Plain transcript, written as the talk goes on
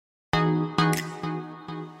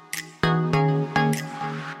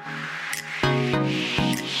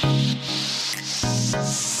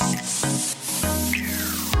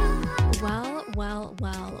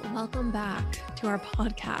welcome back to our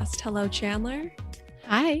podcast. Hello, Chandler.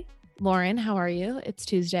 Hi, Lauren. How are you? It's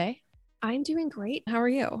Tuesday. I'm doing great. How are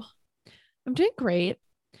you? I'm doing great.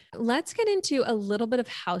 Let's get into a little bit of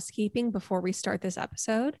housekeeping before we start this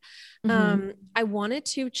episode. I wanted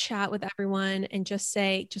to chat with everyone and just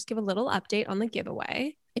give a little update on the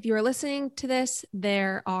giveaway. If you are listening to this,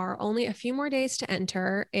 there are only a few more days to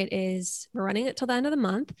enter. We're running it till the end of the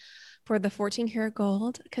month for the 14 karat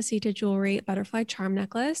gold Casita Jewelry butterfly charm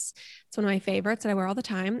necklace. It's one of my favorites that I wear all the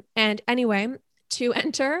time. And anyway, to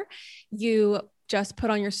enter, you just put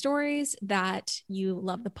on your stories that you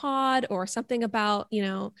love the pod or something about,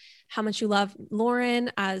 how much you love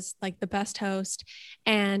Lauren as like the best host,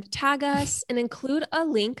 and tag us and include a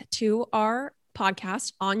link to our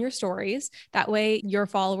podcast on your stories. That way your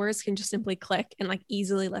followers can just simply click and like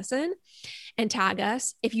easily listen and tag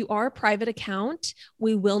us. If you are a private account,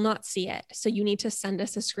 we will not see it. So you need to send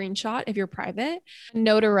us a screenshot if you're private.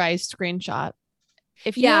 Notarized screenshot.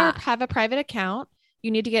 If you have a private account,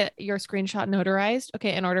 you need to get your screenshot notarized,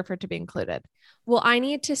 okay, in order for it to be included. Well, I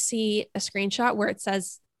need to see a screenshot where it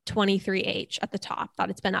says 23H at the top, that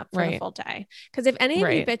it's been up for the full day. Because if any of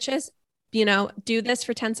you bitches, do this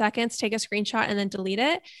for 10 seconds, take a screenshot and then delete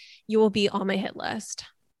it, you will be on my hit list.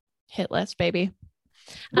 Hit list, baby.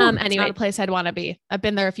 Anyway, it's not a place I'd want to be. I've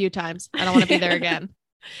been there a few times. I don't want to be there again.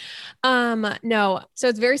 No. So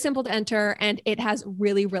it's very simple to enter and it has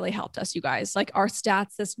really, really helped us, you guys. Like our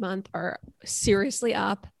stats this month are seriously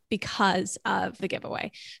up because of the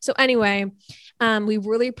giveaway. So anyway, we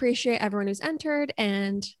really appreciate everyone who's entered,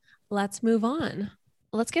 and let's move on.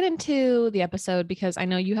 Let's get into the episode because I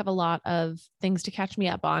know you have a lot of things to catch me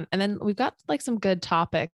up on. And then we've got like some good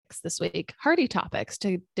topics this week, hearty topics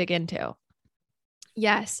to dig into.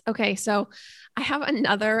 Yes. Okay. So I have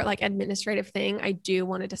another like administrative thing I do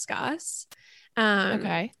want to discuss.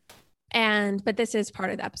 Okay. But this is part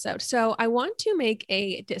of the episode. So I want to make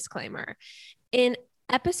a disclaimer. In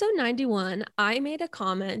episode 91, I made a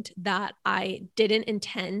comment that I didn't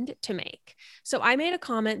intend to make. So I made a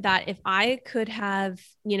comment that if I could have,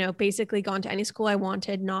 basically gone to any school I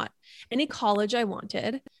wanted, not any college I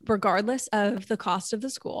wanted, regardless of the cost of the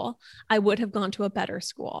school, I would have gone to a better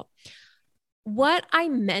school. What I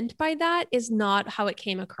meant by that is not how it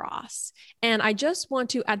came across. And I just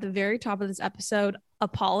want to, at the very top of this episode,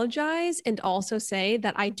 apologize and also say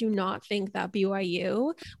that I do not think that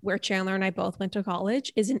BYU, where Chandler and I both went to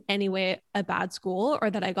college, is in any way a bad school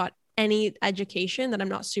or that I got any education that I'm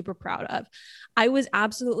not super proud of. I was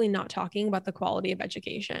absolutely not talking about the quality of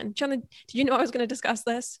education. Chandler, did you know I was going to discuss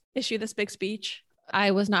this, issue this big speech?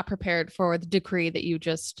 I was not prepared for the decree that you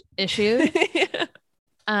just issued.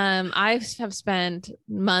 I have spent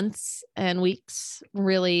months and weeks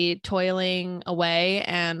really toiling away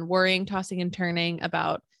and worrying, tossing and turning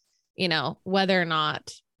about, whether or not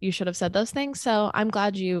you should have said those things. So I'm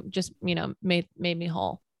glad you just, made me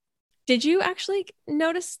whole. Did you actually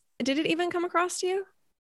notice? Did it even come across to you?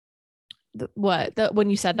 When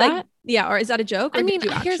you said that? Yeah. Or is that a joke? Or I mean,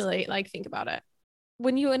 did you actually think about it?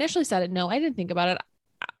 When you initially said it, no, I didn't think about it.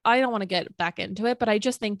 I don't want to get back into it, but I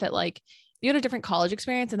just think that you had a different college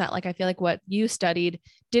experience and that I feel like what you studied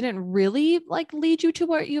didn't really lead you to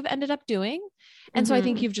what you've ended up doing. And so I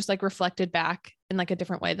think you've just reflected back in a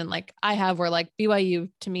different way than I have, where BYU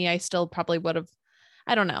to me, I still probably would have,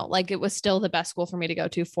 I don't know, it was still the best school for me to go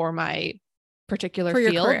to for my particular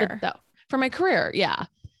field, for my career. Yeah.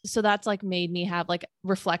 So that's made me have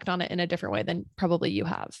reflect on it in a different way than probably you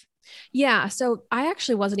have. Yeah. So I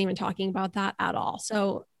actually wasn't even talking about that at all.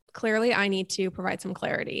 So clearly I need to provide some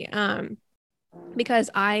clarity. Because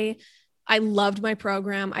I loved my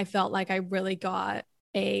program. I felt like I really got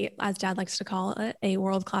as Dad likes to call it, a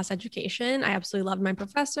world-class education. I absolutely loved my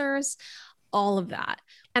professors, all of that.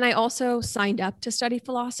 And I also signed up to study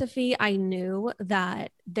philosophy. I knew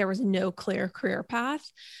that there was no clear career path.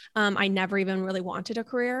 I never even really wanted a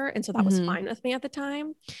career. And so that was fine with me at the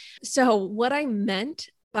time. So what I meant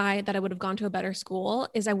by that I would have gone to a better school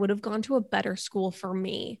is I would have gone to a better school for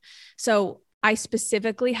me. So I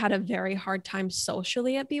specifically had a very hard time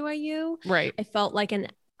socially at BYU. Right. I felt like an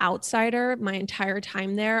outsider my entire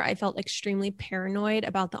time there. I felt extremely paranoid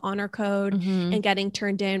about the honor code and getting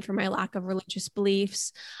turned in for my lack of religious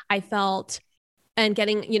beliefs. I felt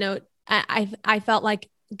I felt like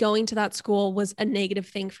going to that school was a negative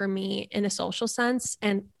thing for me in a social sense.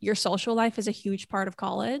 And your social life is a huge part of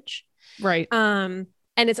college. Right.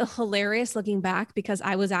 And it's a hilarious looking back because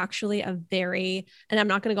I was actually and I'm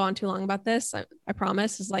not going to go on too long about this. I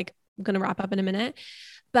promise, is going to wrap up in a minute.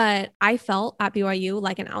 But I felt at BYU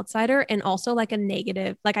like an outsider and also like a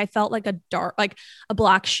negative, like I felt like a dark, like a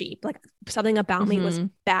black sheep, like something about me was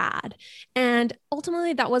bad. And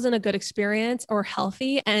ultimately that wasn't a good experience or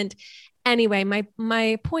healthy. And anyway,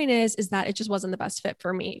 my point is that it just wasn't the best fit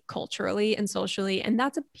for me culturally and socially. And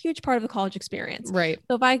that's a huge part of the college experience. Right.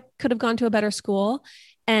 So if I could have gone to a better school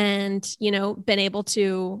and, you know, been able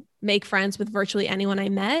to make friends with virtually anyone I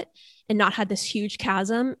met and not had this huge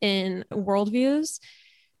chasm in worldviews,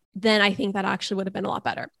 then I think that actually would have been a lot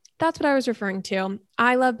better. That's what I was referring to.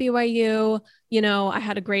 I love BYU. You know, I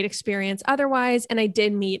had a great experience otherwise, and I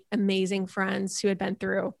did meet amazing friends who had been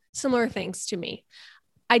through similar things to me.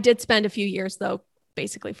 I did spend a few years, though,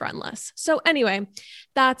 basically friendless. So anyway,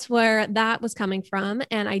 that's where that was coming from.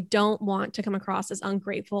 And I don't want to come across as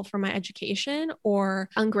ungrateful for my education or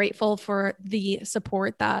ungrateful for the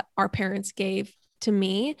support that our parents gave to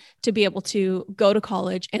me to be able to go to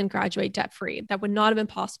college and graduate debt free. That would not have been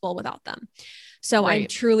possible without them. So I'm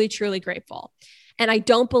truly, truly grateful. And I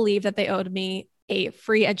don't believe that they owed me a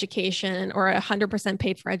free education or 100%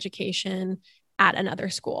 paid for education at another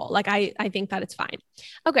school. Like I think that it's fine.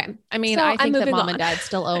 Okay. I mean, so I think that mom and dad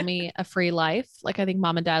still owe me a free life. Like I think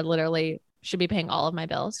mom and dad literally should be paying all of my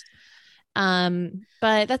bills.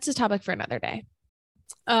 But that's a topic for another day.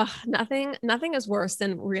 Nothing is worse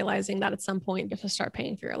than realizing that at some point you have to start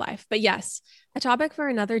paying for your life. But yes, a topic for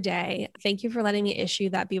another day. Thank you for letting me issue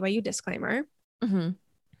that BYU disclaimer.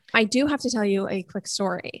 I do have to tell you a quick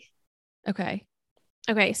story. Okay.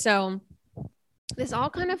 So this all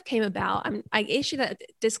kind of came about. I issued that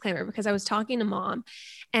disclaimer because I was talking to mom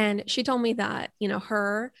and she told me that, you know,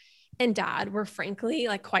 her and dad were frankly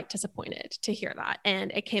like quite disappointed to hear that.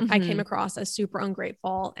 And I came across as super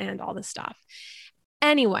ungrateful and all this stuff.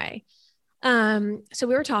 Anyway, so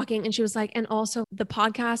we were talking and she was like, and also the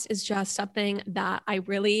podcast is just something that I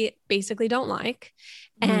really basically don't like.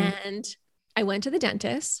 And I went to the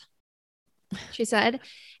dentist, she said,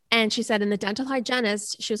 and the dental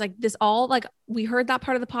hygienist, she was like, this all like, we heard that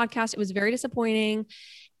part of the podcast. It was very disappointing.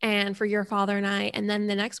 And for your father and I, and then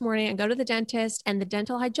the next morning I go to the dentist and the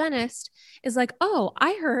dental hygienist is like, oh,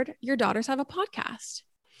 I heard your daughters have a podcast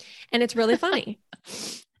and it's really funny.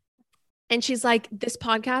 And she's like, this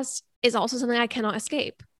podcast is also something I cannot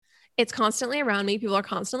escape. It's constantly around me. People are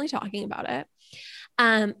constantly talking about it.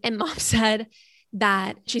 And mom said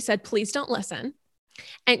that she said, please don't listen.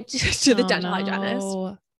 And to the dental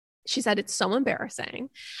hygienist, she said, it's so embarrassing.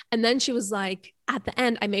 And then she was like, at the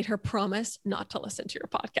end, I made her promise not to listen to your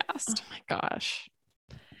podcast. Oh my gosh.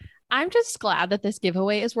 I'm just glad that this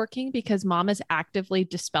giveaway is working because mom is actively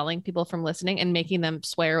dispelling people from listening and making them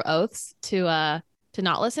swear oaths to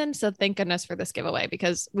not listen. So thank goodness for this giveaway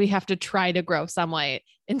because we have to try to grow some way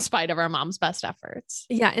in spite of our mom's best efforts.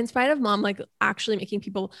 Yeah. In spite of mom, like actually making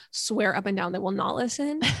people swear up and down they will not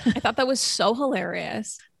listen. I thought that was so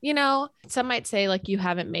hilarious. You know, some might say like you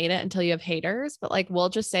haven't made it until you have haters, but like, we'll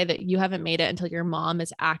just say that you haven't made it until your mom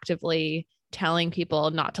is actively telling people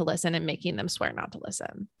not to listen and making them swear not to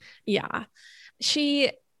listen. Yeah.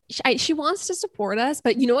 She wants to support us,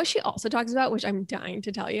 but you know what she also talks about, which I'm dying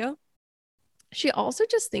to tell you? She also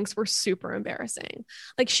just thinks we're super embarrassing.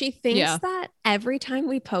 Like she thinks that every time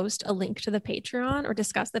we post a link to the Patreon or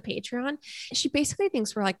discuss the Patreon, she basically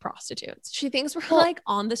thinks we're like prostitutes. She thinks we're like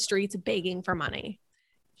on the streets begging for money.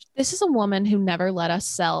 This is a woman who never let us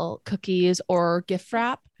sell cookies or gift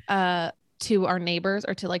wrap to our neighbors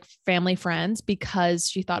or to like family friends because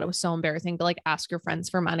she thought it was so embarrassing to like ask your friends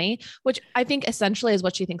for money, which I think essentially is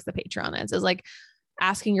what she thinks the Patreon is like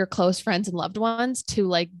asking your close friends and loved ones to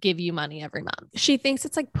like give you money every month. She thinks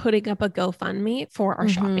it's like putting up a GoFundMe for our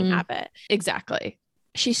shopping habit. Exactly.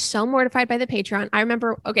 She's so mortified by the Patreon. I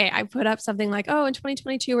remember, I put up something like, oh, in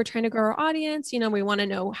 2022, we're trying to grow our audience. You know, we want to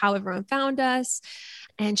know how everyone found us.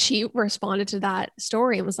 And she responded to that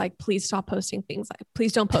story and was like, please stop posting things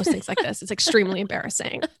please don't post things like this. It's extremely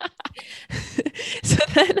embarrassing. So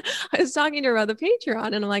then I was talking to her about the Patreon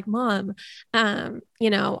and I'm like, mom,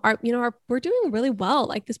 we're doing really well.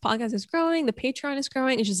 Like this podcast is growing. The Patreon is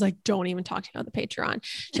growing. And she's like, don't even talk to me about the Patreon.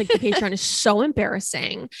 She's like, the Patreon is so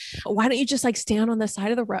embarrassing. Why don't you just like stand on the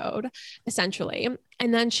side of the road, essentially?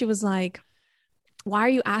 And then she was like, why are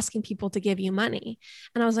you asking people to give you money?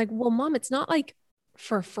 And I was like, well, mom, it's not like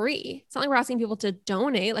for free. It's not like we're asking people to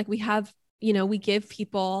donate. Like we have, we give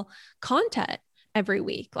people content every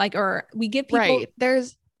week, like, or we give people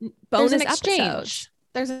there's bonus an exchange. Episodes.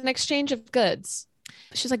 There's an exchange of goods.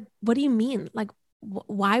 She's like, what do you mean? Like,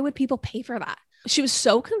 why would people pay for that? She was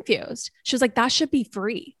so confused. She was like, that should be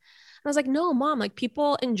free. I was like, no, mom, like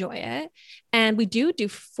people enjoy it. And we do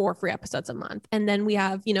 4 free episodes a month. And then we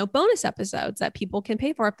have, you know, bonus episodes that people can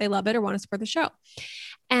pay for if they love it or want to support the show.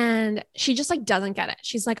 And she just like doesn't get it.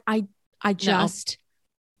 She's like, I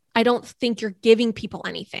don't think you're giving people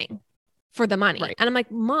anything for the money. Right. And I'm like,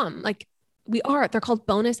 mom, like they're called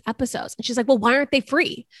bonus episodes. And she's like, well, why aren't they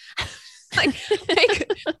free? like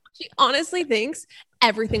she honestly thinks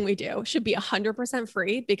everything we do should be 100%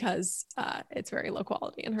 free because it's very low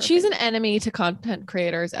quality in her She's opinion. an enemy to content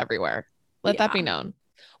creators everywhere. Let that be known.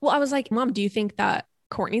 Well, I was like, mom, do you think that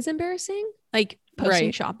Courtney's embarrassing? Like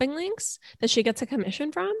posting shopping links that she gets a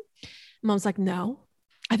commission from? Mom's like, no,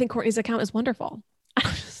 I think Courtney's account is wonderful.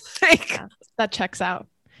 Like, that checks out.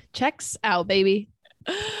 Checks out, baby.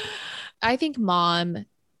 I think mom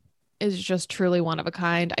is just truly one of a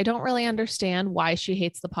kind. I don't really understand why she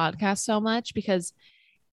hates the podcast so much because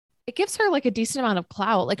it gives her like a decent amount of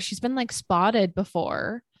clout. Like she's been like spotted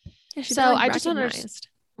before. Yeah, so I just don't understand.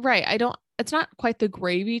 Right. It's not quite the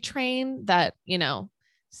gravy train that, you know,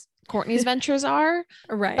 Courtney's ventures are.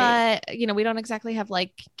 Right. But, you know, we don't exactly have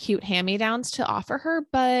like cute hand-me-downs to offer her,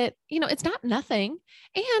 but you know, it's not nothing.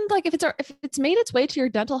 And like, if it's made its way to your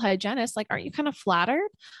dental hygienist, like, aren't you kind of flattered?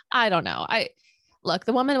 I don't know. Look,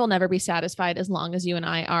 the woman will never be satisfied as long as you and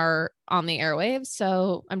I are on the airwaves.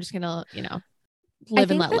 So I'm just going to, you know,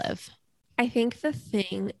 live and let live. I think the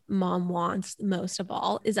thing mom wants most of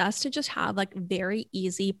all is us to just have like very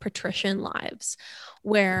easy patrician lives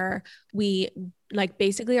where we like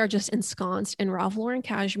basically are just ensconced in Ralph Lauren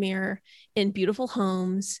cashmere in beautiful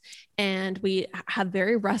homes, and we have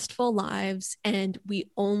very restful lives, and we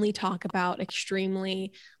only talk about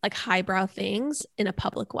extremely like highbrow things in a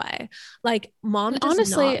public way. Like mom does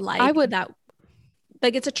honestly not like that.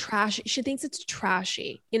 Like it's she thinks it's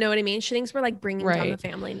trashy. You know what I mean? She thinks we're like bringing down the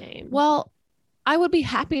family name. Well, I would be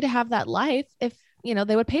happy to have that life if, you know,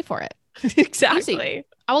 they would pay for it. Exactly. Easy.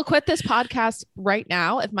 I will quit this podcast right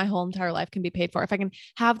now if my whole entire life can be paid for. If I can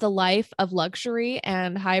have the life of luxury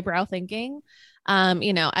and highbrow thinking,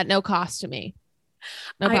 you know, at no cost to me.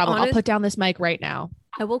 No problem. I'll put down this mic right now.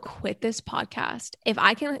 I will quit this podcast if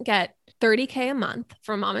I can get $30K a month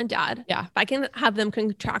from mom and dad. Yeah. If I can have them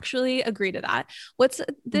contractually agree to that. What's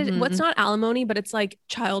not alimony, but it's like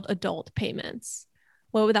child adult payments.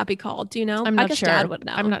 What would that be called? Do you know? I'm not guess sure. Dad would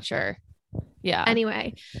know. I'm not sure. Yeah.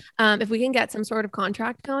 Anyway, if we can get some sort of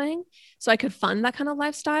contract going so I could fund that kind of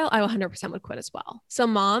lifestyle, I 100% would quit as well. So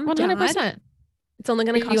mom, 100%. Dad, it's only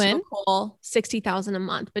going to cost Nicole $60,000 a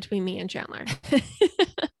month between me and Chandler.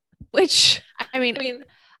 Which I mean,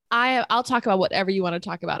 I'll talk about whatever you want to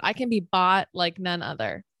talk about. I can be bought like none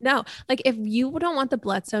other. No, like if you don't want the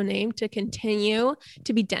Bledsoe name to continue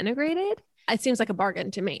to be denigrated, it seems like a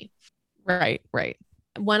bargain to me. Right.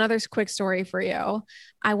 One other quick story for you.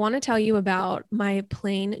 I want to tell you about my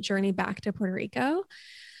plane journey back to Puerto Rico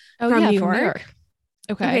from New York.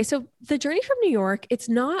 Okay. So the journey from New York, it's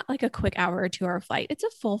not like a quick hour or 2-hour flight. It's a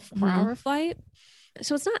full 4-hour flight.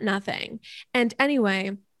 So it's not nothing. And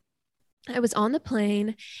anyway, I was on the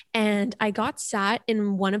plane and I got sat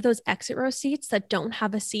in one of those exit row seats that don't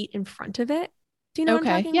have a seat in front of it. Do you know what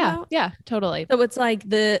I'm talking about? Yeah, totally. So it's like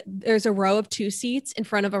there's a row of 2 seats in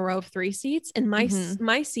front of a row of 3 seats. And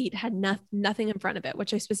my seat had nothing in front of it,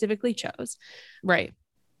 which I specifically chose. Right.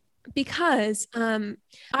 Because I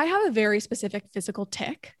have a very specific physical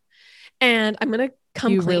tic, and I'm going to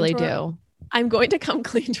come You clean really to do. I'm going to come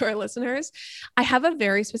clean to our listeners. I have a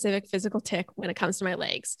very specific physical tic when it comes to my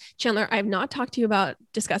legs. Chandler, I have not talked to you about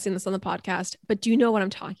discussing this on the podcast, but do you know what I'm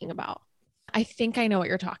talking about? I think I know what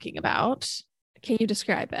you're talking about. Can you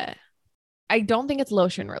describe it? I don't think it's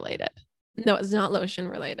lotion related. No, it's not lotion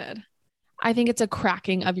related. I think it's a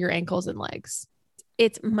cracking of your ankles and legs.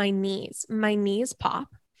 It's my knees. My knees pop.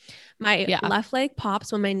 My left leg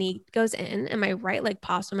pops when my knee goes in, and my right leg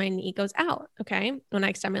pops when my knee goes out. Okay. When I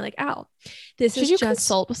extend my leg out. Should you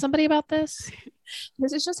consult with somebody about this?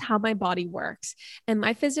 This is just how my body works. And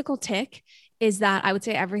my physical tic is that I would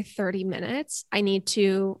say every 30 minutes, I need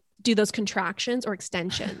to do those contractions or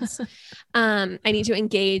extensions. I need to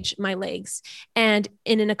engage my legs, and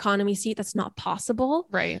in an economy seat, that's not possible.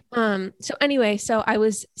 Right. So anyway, so I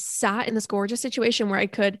was sat in this gorgeous situation where I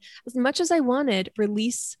could, as much as I wanted,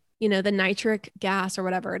 release, the nitric gas or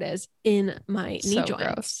whatever it is in my knee joints.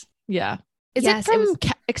 Gross. Yeah. Is it from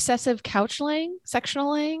excessive couch laying,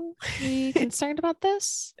 sectional laying? Are you concerned about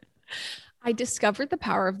this? I discovered the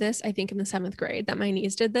power of this, I think, in the 7th grade, that my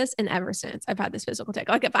knees did this. And ever since, I've had this physical tic.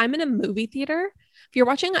 Like if I'm in a movie theater, if you're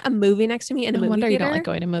watching a movie next to me in a movie theater, you don't like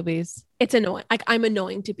going to movies. It's annoying. Like I'm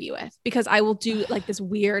annoying to be with because I will do like this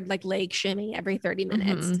weird like leg shimmy every 30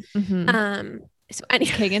 minutes. So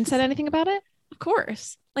anyway, has Kagan said anything about it? Of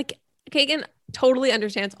course. Like Kagan totally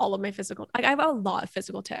understands all of my physical. Like I have a lot of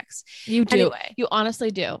physical tics. You do. Anyway. You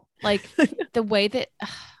honestly do. Like the way that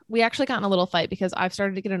we actually got in a little fight because I've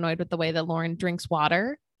started to get annoyed with the way that Lauren drinks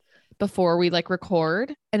water before we like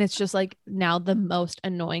record. And it's just like now the most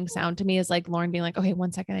annoying sound to me is like Lauren being like, okay,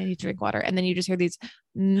 1 second, I need to drink water. And then you just hear these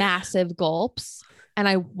massive gulps and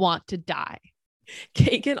I want to die.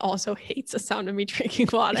 Kagan also hates the sound of me drinking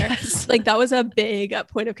water. Yes. Like that was a big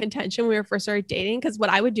point of contention when we first started dating. Because what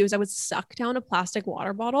I would do is I would suck down a plastic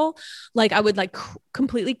water bottle. Like I would like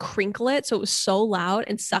completely crinkle it. So it was so loud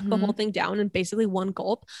and suck the whole thing down in basically one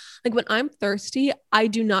gulp. Like when I'm thirsty, I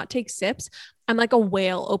do not take sips. I'm like a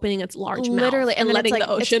whale opening its large mouth and letting the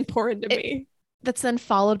ocean pour into me. That's then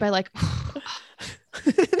followed by like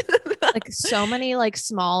like so many like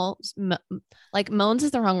small like moans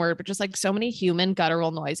is the wrong word, but just like so many human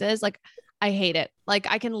guttural noises. Like I hate it. Like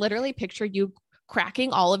I can literally picture you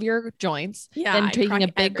cracking all of your joints, then taking a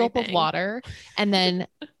big gulp of water, and then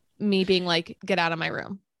me being like, get out of my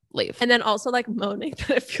room, leave. And then also like moaning that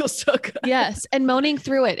it feels so good. Yes. And moaning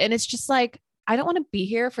through it. And it's just like, I don't want to be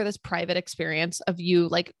here for this private experience of you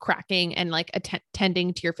like cracking and like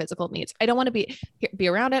attending to your physical needs. I don't want to be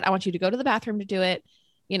around it. I want you to go to the bathroom to do it,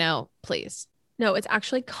 you know, please. No, it's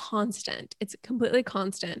actually constant. It's completely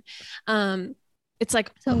constant. It's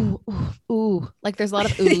like, ooh, like there's a lot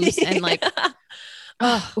of oohs and like,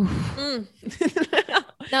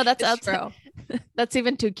 no, that's true. That's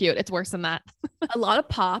even too cute. It's worse than that. A lot of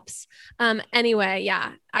pops. Anyway,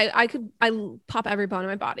 yeah, I pop every bone in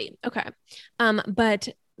my body. Okay. But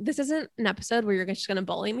this isn't an episode where you're just going to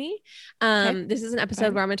bully me. Okay. This is an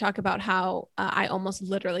episode where I'm going to talk about how I almost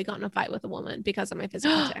literally got in a fight with a woman because of my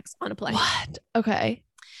physical tics on a plane. What? Okay.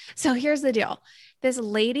 So here's the deal. This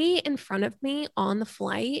lady in front of me on the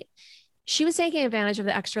flight, she was taking advantage of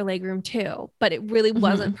the extra legroom too, but it really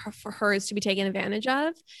wasn't for hers to be taken advantage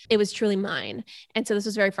of. It was truly mine. And so this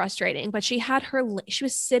was very frustrating, but she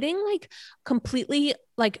was sitting like completely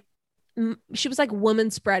like, she was like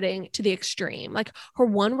woman spreading to the extreme. Like her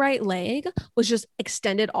one right leg was just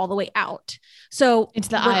extended all the way out. So into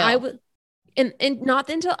the aisle. And not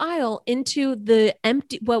into the aisle, into the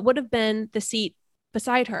empty, what would have been the seat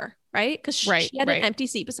beside her. Right. Because she had an empty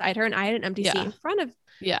seat beside her and I had an empty seat in front of.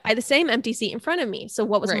 Yeah. I had the same empty seat in front of me. So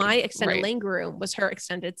what was my extended leg room was her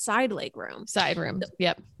extended side leg room. Side room.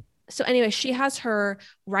 Yep. So anyway, she has her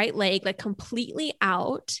right leg like completely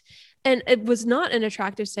out. And it was not an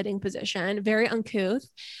attractive sitting position, very uncouth.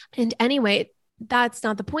 And anyway, that's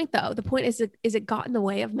not the point though. The point is it got in the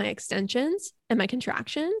way of my extensions and my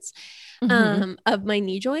contractions of my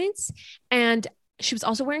knee joints. And she was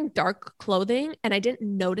also wearing dark clothing and I didn't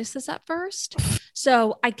notice this at first.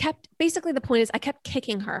 So basically the point is I kept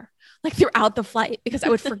kicking her like throughout the flight because I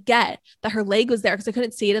would forget that her leg was there because I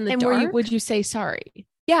couldn't see it in the dark. And would you say sorry?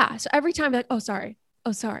 Yeah. So every time I'd be like, oh, sorry.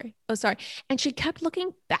 Oh, sorry. Oh, sorry. And she kept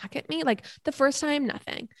looking back at me. Like the first time,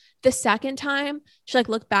 nothing. The second time she like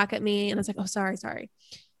looked back at me and I was like, oh, sorry.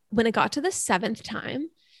 When it got to the 7th time,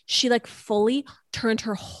 she like fully turned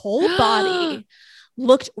her whole body,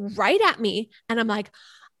 looked right at me. And I'm like,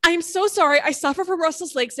 I'm so sorry. I suffer from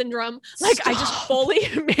restless leg syndrome. Like I just fully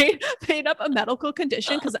made up a medical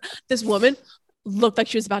condition because this woman looked like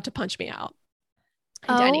she was about to punch me out.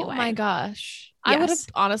 And anyway, my gosh. Yes. I would have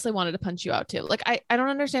honestly wanted to punch you out too. Like, I don't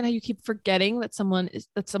understand how you keep forgetting that someone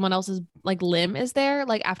else's like limb is there,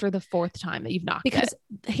 like after the 4th time that you've knocked it. Because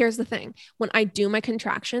here's the thing. When I do my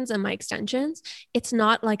contractions and my extensions, it's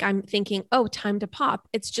not like I'm thinking, oh, time to pop.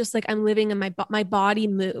 It's just like I'm living in my body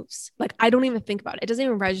moves. Like I don't even think about it. It doesn't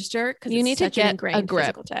even register because you need to get a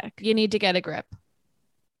grip. You need to get a grip.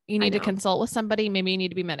 You need to consult with somebody. Maybe you need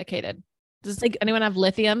to be medicated. Does like anyone have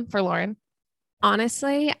lithium for Lauren?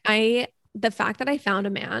 Honestly, the fact that I found a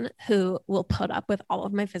man who will put up with all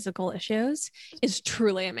of my physical issues is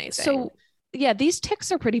truly amazing. So yeah, these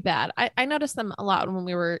tics are pretty bad. I noticed them a lot when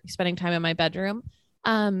we were spending time in my bedroom.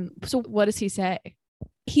 So what does he say?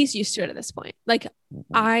 He's used to it at this point. Like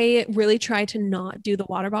I really try to not do the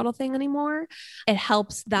water bottle thing anymore. It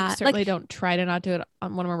helps that certainly don't try to not do it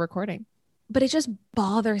when we're recording, but it just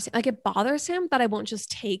bothers him. Like it bothers him that I won't just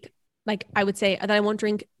take, like I would say that I won't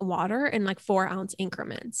drink water in like 4-ounce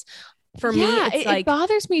increments. For me, it's like, it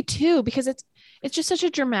bothers me too, because it's just such a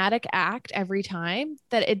dramatic act every time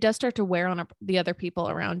that it does start to wear on the other people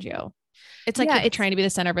around you. It's like you're trying to be the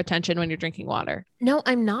center of attention when you're drinking water. No,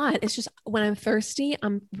 I'm not. It's just when I'm thirsty,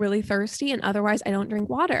 I'm really thirsty. And otherwise I don't drink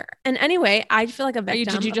water. And anyway, I feel like a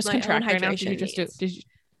victim. Did you just contract right now? Did you just do?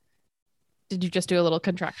 Did you just do a little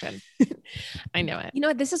contraction? I know it. You know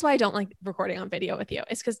what? This is why I don't like recording on video with you.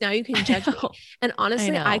 It's because now you can judge me. And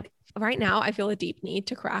honestly, right now I feel a deep need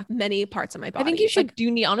to crack many parts of my body. I think you should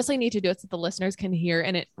honestly need to do it so the listeners can hear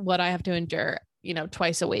and what I have to endure,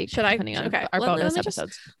 twice a week. Should I? Depending on our bonus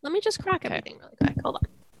episodes. Let me just crack everything really quick. Hold on.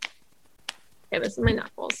 Okay, this is my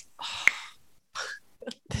knuckles.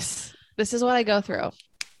 This is what I go through.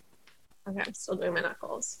 Okay, I'm still doing my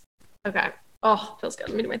knuckles. Okay. Oh, feels good.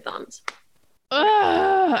 Let me do my thumbs.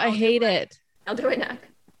 I hate it. I'll do my neck.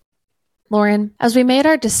 Lauren, as we made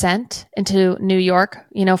our descent into New York,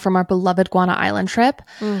 from our beloved Guana Island trip,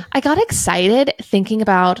 I got excited thinking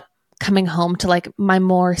about coming home to like my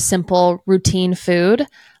more simple routine food,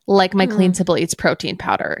 like my Clean Simple Eats protein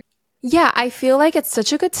powder. Yeah, I feel like it's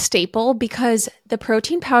such a good staple because the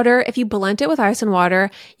protein powder, if you blend it with ice and water,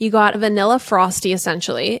 you got vanilla frosty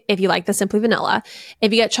essentially, if you like the Simply Vanilla.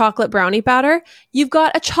 If you get chocolate brownie batter, you've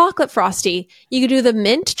got a chocolate frosty. You could do the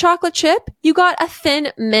mint chocolate chip, you got a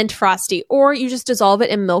thin mint frosty, or you just dissolve it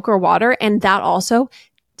in milk or water, and that also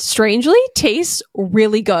strangely tastes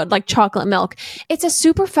really good, like chocolate milk. It's a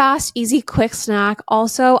super fast, easy, quick snack.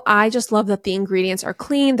 Also, I just love that the ingredients are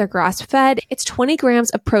clean. They're grass-fed. It's 20 grams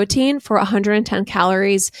of protein for 110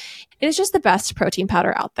 calories. It is just the best protein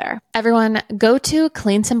powder out there. Everyone, go to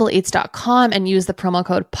cleansimpleeats.com and use the promo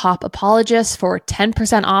code POPAPOLOGIST for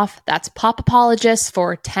 10% off. That's POPAPOLOGIST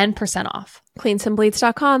for 10% off.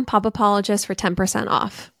 Cleansimpleeats.com, POPAPOLOGIST for 10%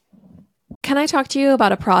 off. Can I talk to you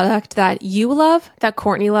about a product that you love, that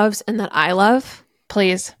Courtney loves, and that I love?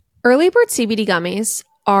 Please. Early Bird CBD gummies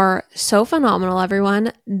are so phenomenal,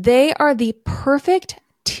 everyone. They are the perfect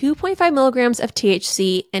 2.5 milligrams of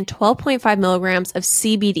THC and 12.5 milligrams of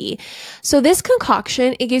CBD. So this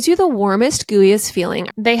concoction, it gives you the warmest, gooeyest feeling.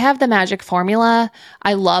 They have the magic formula.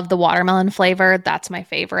 I love the watermelon flavor. That's my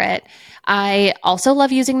favorite. I also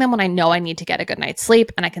love using them when I know I need to get a good night's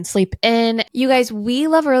sleep and I can sleep in. You guys, we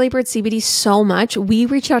love Early Bird CBD so much. We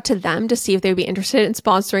reached out to them to see if they would be interested in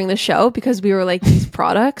sponsoring the show because we were like, these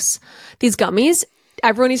products, these gummies,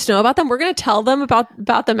 everyone needs to know about them. We're going to tell them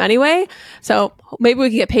about them anyway. So maybe we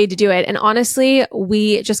can get paid to do it. And honestly,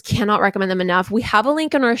 we just cannot recommend them enough. We have a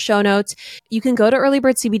link in our show notes. You can go to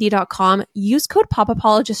earlybirdcbd.com, use code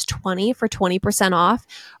POPAPOLOGIST20 for 20% off.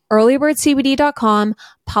 earlybirdcbd.com,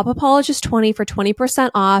 POPAPOLOGIST20 for 20%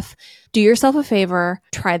 off. Do yourself a favor,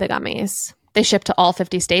 try the gummies. They ship to all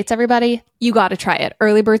 50 states, everybody. You got to try it.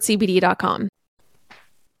 earlybirdcbd.com.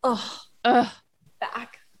 Oh,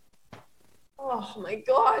 back. Oh my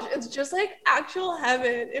gosh, it's just like actual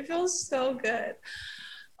heaven. It feels so good.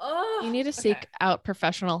 Oh, you need to seek out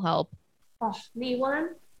professional help. Oh, knee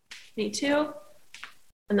one, knee two,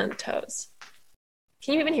 and then the toes.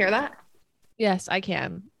 Can you even hear that? Yes, I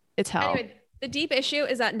can. It's hell. Anyway, the deep issue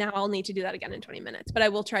is that now I'll need to do that again in 20 minutes, but I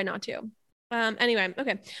will try not to. Anyway,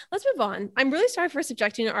 okay, let's move on. I'm really sorry for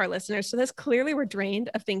subjecting our listeners to this. Clearly, we're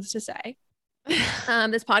drained of things to say.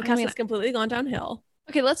 This podcast has completely gone downhill.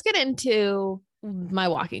 Okay, let's get into my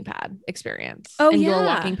walking pad experience. Oh, and yeah. your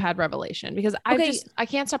walking pad revelation, because I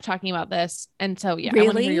can't stop talking about this. And so, yeah, really? I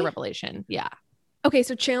want to hear your revelation. Yeah. Okay,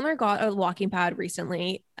 so Chandler got a walking pad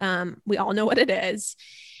recently. We all know what it is.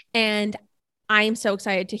 And I'm so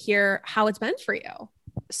excited to hear how it's been for you.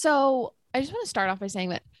 So I just want to start off by saying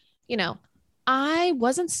that, I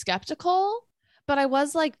wasn't skeptical, but I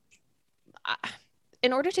was like,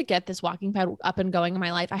 in order to get this walking pad up and going in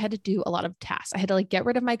my life, I had to do a lot of tasks. I had to like get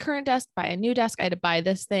rid of my current desk, buy a new desk. I had to buy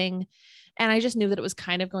this thing. And I just knew that it was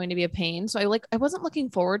kind of going to be a pain. So I wasn't looking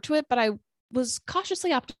forward to it, but I was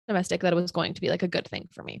cautiously optimistic that it was going to be like a good thing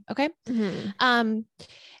for me. Okay. Mm-hmm.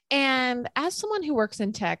 And as someone who works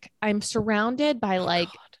in tech, I'm surrounded by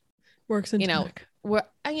works in tech.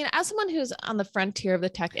 As someone who's on the frontier of the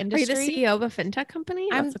tech industry. Are you the CEO of a fintech company?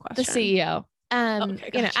 I'm the CEO. Okay,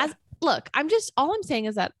 gotcha. All I'm saying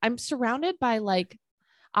is that I'm surrounded by like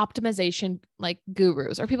optimization, like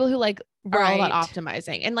gurus or people who like are all about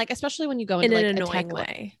optimizing. And like, especially when you go into in like an a tech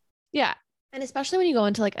way. Yeah. And especially when you go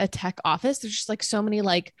into like a tech office, there's just like so many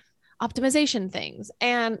like optimization things.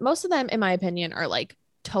 And most of them, in my opinion, are like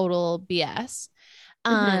total BS.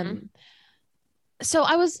 So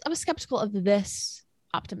I was skeptical of this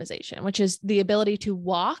optimization, which is the ability to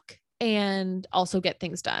walk and also get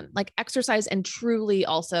things done, like exercise and truly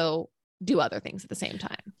also do other things at the same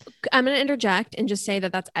time. I'm going to interject and just say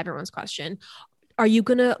that that's everyone's question. Are you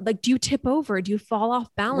going to do you tip over? Do you fall off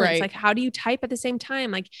balance? Right. Like, how do you type at the same time?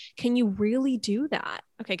 Like, can you really do that?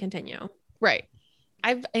 Okay, continue. Right.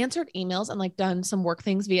 I've answered emails and like done some work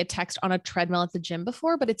things via text on a treadmill at the gym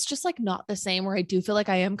before, but it's just like not the same, where I do feel like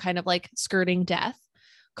I am kind of like skirting death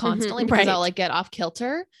constantly because I'll like get off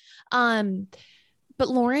kilter. But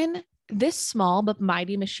Lauren, this small but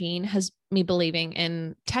mighty machine has me believing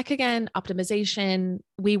in tech again, optimization,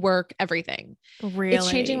 WeWork, everything. Really? It's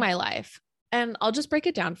changing my life. And I'll just break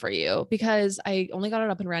it down for you because I only got it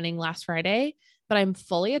up and running last Friday, but I'm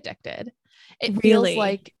fully addicted. It feels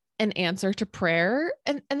like an answer to prayer.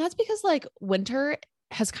 And that's because like winter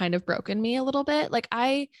has kind of broken me a little bit. Like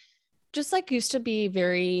I just like used to be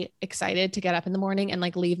very excited to get up in the morning and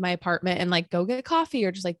like leave my apartment and like go get coffee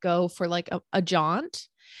or just like go for like a jaunt.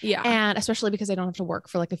 Yeah. And especially because I don't have to work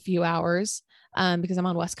for like a few hours because I'm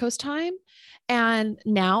on West Coast time. And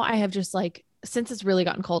now I have just like, since it's really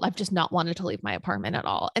gotten cold, I've just not wanted to leave my apartment at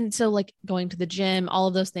all. And so like going to the gym, all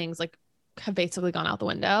of those things like have basically gone out the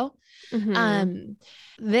window. Mm-hmm.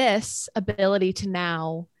 This ability to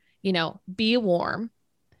now, you know, be warm,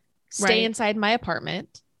 stay inside my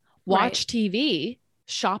apartment, watch TV,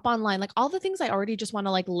 shop online, like all the things I already just want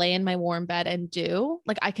to like lay in my warm bed and do,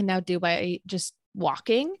 like I can now do by just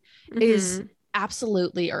walking is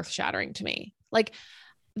absolutely earth shattering to me. Like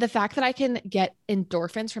the fact that I can get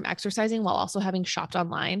endorphins from exercising while also having shopped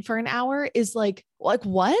online for an hour is like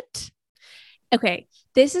what? Okay.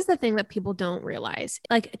 This is the thing that people don't realize.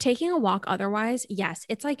 Like taking a walk otherwise, yes,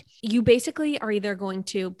 it's like you basically are either going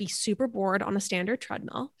to be super bored on a standard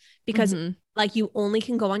treadmill because like you only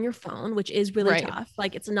can go on your phone, which is really tough.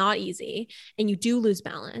 Like it's not easy and you do lose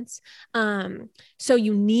balance. So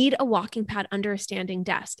you need a walking pad under a standing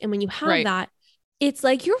desk. And when you have that, it's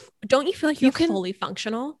like don't you feel like you're fully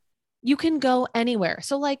functional? You can go anywhere.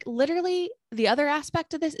 So like literally the other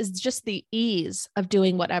aspect of this is just the ease of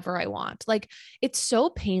doing whatever I want. Like it's so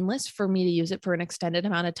painless for me to use it for an extended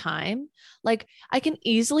amount of time. Like I can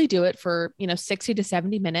easily do it for, 60 to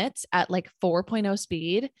 70 minutes at like 4.0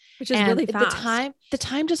 speed, which is really fast. The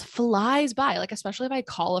time just flies by, like, especially if I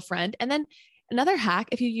call a friend. And then another hack,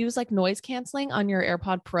 if you use like noise canceling on your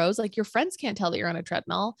AirPod Pros, like your friends can't tell that you're on a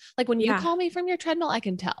treadmill. Like when you call me from your treadmill, I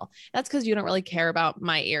can tell. That's because you don't really care about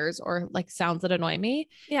my ears or like sounds that annoy me.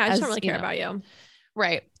 Yeah, I just don't really care about you.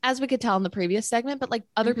 Right. As we could tell in the previous segment, but like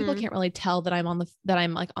other people can't really tell that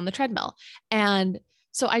I'm like on the treadmill. And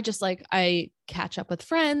so I catch up with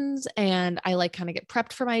friends and I like kind of get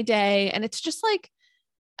prepped for my day. And it's just like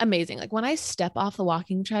amazing. Like when I step off the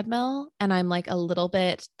walking treadmill and I'm like a little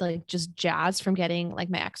bit like just jazzed from getting like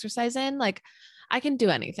my exercise in, like I can do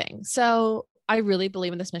anything. So I really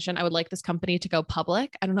believe in this mission. I would like this company to go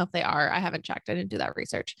public. I don't know if they are. I haven't checked. I didn't do that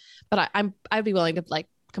research, but I'd be willing to like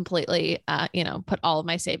completely, put all of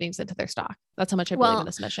my savings into their stock. That's how much I believe in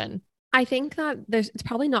this mission. I think that it's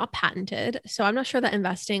probably not patented. So I'm not sure that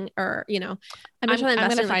investing or, I'm not sure that I'm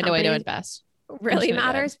going to find a way to invest. Really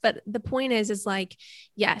matters. But the point is like,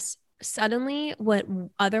 yes, suddenly what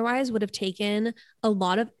otherwise would have taken a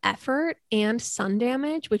lot of effort and sun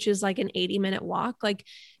damage, which is like an 80-minute walk, like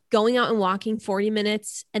going out and walking 40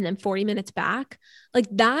 minutes and then 40 minutes back, like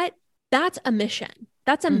that's a mission.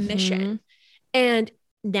 That's a mission. And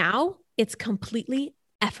now it's completely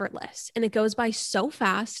effortless and it goes by so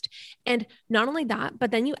fast. And not only that,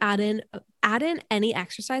 but then you add in any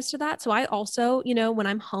exercise to that. So I also, when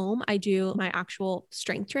I'm home, I do my actual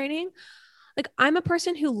strength training. Like I'm a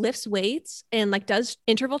person who lifts weights and like does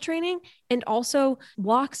interval training and also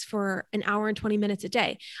walks for an hour and 20 minutes a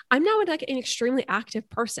day. I'm now like an extremely active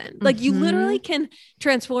person. Like you literally can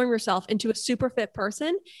transform yourself into a super fit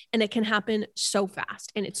person and it can happen so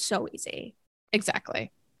fast and it's so easy.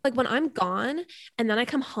 Exactly. Like when I'm gone and then I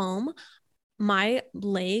come home, my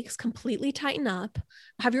legs completely tighten up.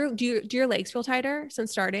 Do your legs feel tighter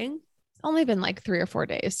since starting? It's only been like 3 or 4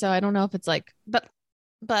 days. So I don't know if it's like,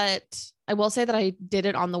 but I will say that I did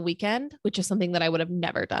it on the weekend, which is something that I would have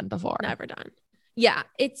never done before. Never done. Yeah.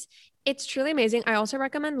 It's truly amazing. I also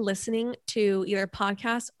recommend listening to either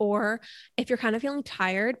podcasts or if you're kind of feeling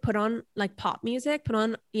tired, put on like pop music, put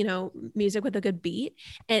on, music with a good beat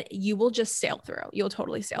and you will just sail through. You'll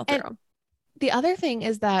totally sail through. And the other thing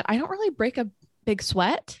is that I don't really break a big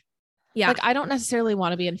sweat. Yeah. Like I don't necessarily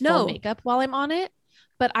want to be in full makeup while I'm on it,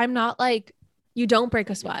 but I'm not like, you don't break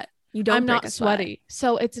a sweat. I'm not sweaty.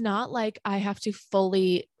 So it's not like I have to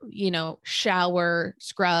fully, shower,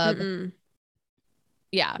 scrub.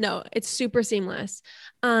 Yeah. No, it's super seamless.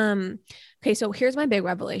 Okay. So here's my big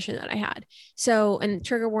revelation that I had. So, and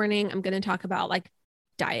trigger warning, I'm going to talk about like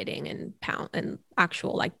dieting and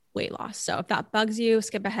actual like weight loss. So if that bugs you,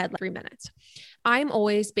 skip ahead like 3 minutes. I'm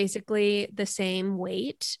always basically the same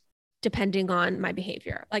weight depending on my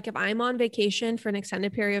behavior. Like if I'm on vacation for an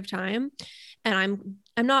extended period of time and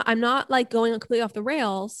I'm not like going completely off the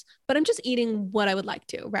rails, but I'm just eating what I would like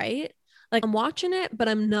to, right? Like I'm watching it, but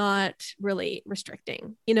I'm not really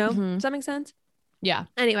restricting, Does that make sense? Yeah.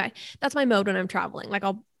 Anyway, that's my mode when I'm traveling. Like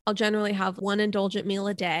I'll generally have one indulgent meal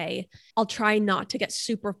a day. I'll try not to get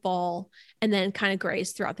super full and then kind of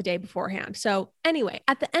graze throughout the day beforehand. So anyway,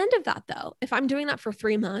 at the end of that though, if I'm doing that for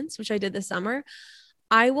 3 months, which I did this summer,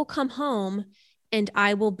 I will come home and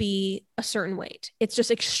I will be a certain weight. It's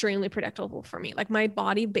just extremely predictable for me. Like my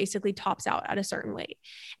body basically tops out at a certain weight.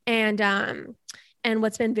 And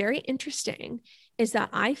what's been very interesting is that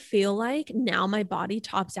I feel like now my body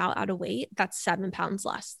tops out at a weight that's 7 pounds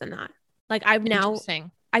less than that. Like I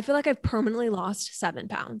feel like I've permanently lost 7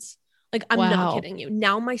 pounds. Like I'm not kidding you.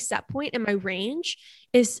 Now my set point and my range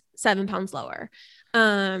is 7 pounds lower.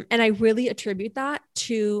 And I really attribute that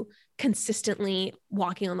to consistently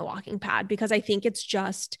walking on the walking pad, because I think it's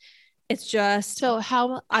just So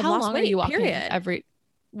how long are you walking period.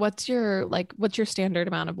 what's your standard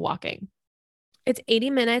amount of walking? It's 80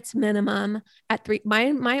 minutes minimum at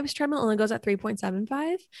my treadmill only goes at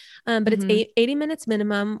 3.75. But it's 80 minutes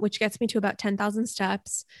minimum, which gets me to about 10,000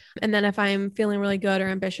 steps. And then if I'm feeling really good or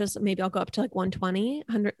ambitious, maybe I'll go up to like 120,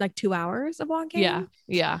 100, like 2 hours of walking. Yeah.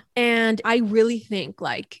 Yeah. And I really think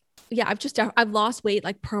like, yeah, I've lost weight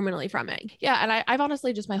like permanently from it. Yeah. And I've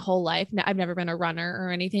honestly just my whole life, I've never been a runner or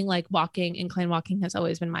anything. Like incline walking has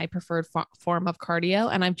always been my preferred form of cardio.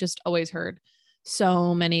 And I've just always heard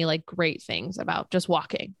so many like great things about just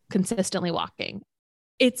consistently walking.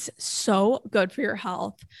 It's so good for your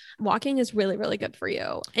health. Walking is really, really good for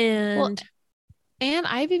you. And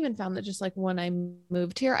I've even found that just like when I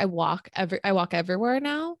moved here, I walk everywhere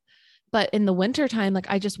now. But in the wintertime, like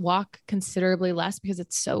I just walk considerably less because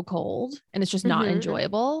it's so cold and it's just not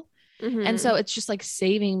enjoyable. And so it's just like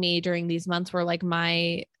saving me during these months where like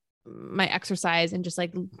my exercise and just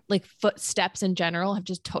like footsteps in general have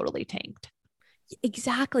just totally tanked.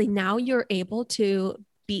 Exactly. Now you're able to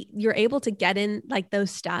get in like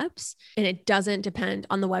those steps, and it doesn't depend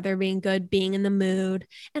on the weather being good, being in the mood,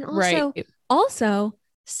 and also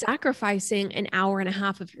sacrificing an hour and a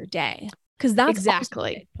half of your day. Cause that's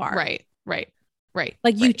exactly part. Right.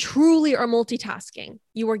 Like you truly are multitasking.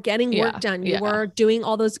 You are getting work done. You are doing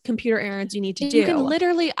all those computer errands you need to do. You can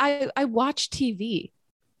literally, I watch TV.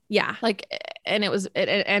 Yeah. Like, and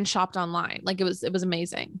and shopped online. Like it was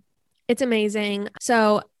amazing. It's amazing.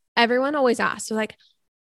 So everyone always asks, they're like,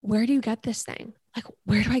 where do you get this thing? Like,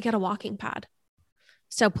 where do I get a walking pad?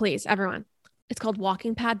 So please, everyone, it's called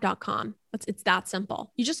walkingpad.com. It's that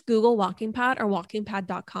simple. You just Google walking pad or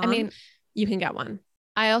walkingpad.com. I mean, you can get one.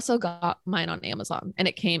 I also got mine on Amazon and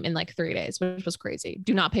it came in like 3 days, which was crazy.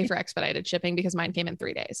 Do not pay for expedited shipping because mine came in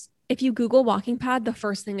 3 days. If you Google walking pad, the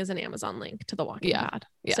first thing is an Amazon link to the walking pad.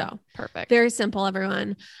 Yeah. So perfect. Very simple,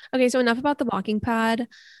 everyone. Okay. So enough about the walking pad.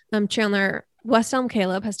 Chandler, West Elm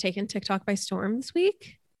Caleb has taken TikTok by storm this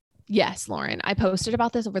week. Yes, Lauren. I posted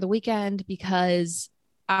about this over the weekend because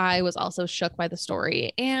I was also shook by the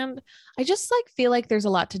story, and I just like feel like there's a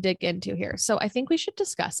lot to dig into here. So I think we should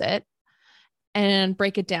discuss it and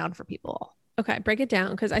break it down for people. Okay, break it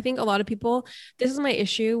down, because I think a lot of people, this is my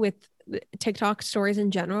issue with TikTok stories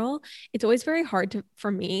in general. It's always very hard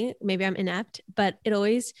for me, maybe I'm inept, but it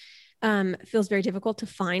always feels very difficult to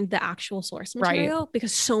find the actual source material,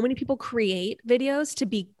 because so many people create videos to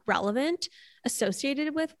be relevant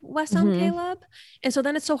associated with West Elm Caleb. And so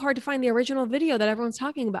then it's so hard to find the original video that everyone's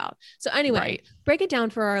talking about. So anyway, break it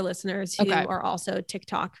down for our listeners who are also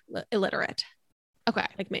TikTok illiterate. Okay.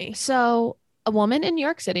 Like me. So a woman in New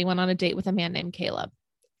York City went on a date with a man named Caleb.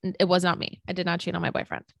 It was not me. I did not cheat on my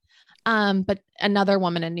boyfriend. But another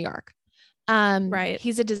woman in New York.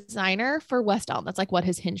 He's a designer for West Elm. That's like what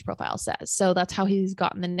his Hinge profile says. So that's how he's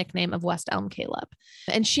gotten the nickname of West Elm Caleb.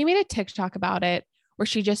 And she made a TikTok about it where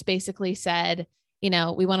she just basically said, we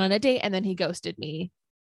went on a date and then he ghosted me.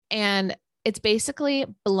 And it's basically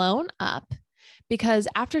blown up because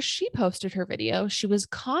after she posted her video, she was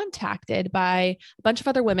contacted by a bunch of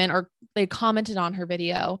other women, or they commented on her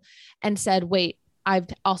video and said, wait, I've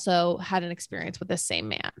also had an experience with this same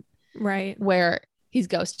man. Right. Where he's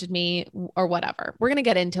ghosted me or whatever. We're going to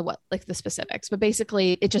get into what like the specifics, but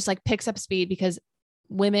basically it just like picks up speed because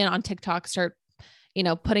women on TikTok start,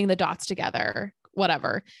 putting the dots together,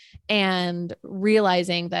 whatever, and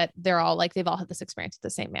realizing that they've all had this experience with the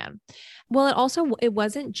same man. Well, it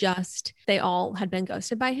wasn't just they all had been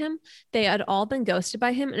ghosted by him. They had all been ghosted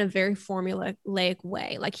by him in a very formulaic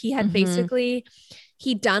way. Like he had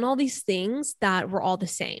he'd done all these things that were all the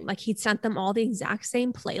same. Like he'd sent them all the exact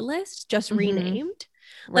same playlist, just renamed,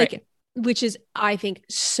 which is, I think,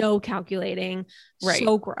 so calculating,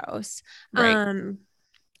 so gross. And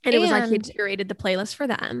it was like he'd curated the playlist for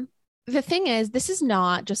them. The thing is, this is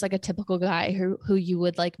not just like a typical guy who you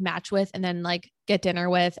would like match with and then like get dinner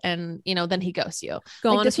with, and then he ghosts you.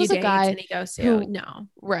 Go on a few dates and he ghosts you. No.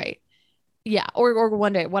 Right. Yeah. Or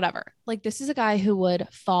one day, whatever. Like this is a guy who would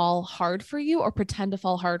fall hard for you or pretend to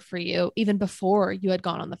fall hard for you even before you had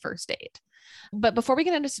gone on the first date. But before we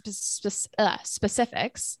get into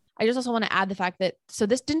specifics, I just also want to add the fact that, so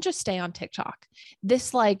this didn't just stay on TikTok.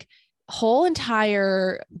 This like whole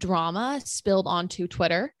entire drama spilled onto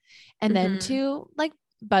Twitter and then to like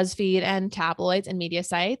BuzzFeed and tabloids and media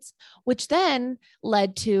sites, which then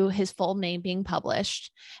led to his full name being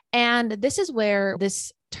published. And this is where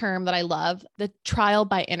this term that I love, the trial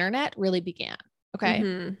by internet, really began.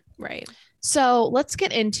 Okay. Right. So let's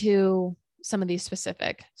get into some of these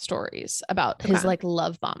specific stories about his like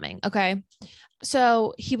love bombing. Okay.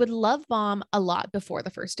 So he would love bomb a lot before the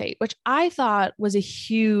first date, which I thought was a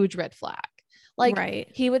huge red flag. Like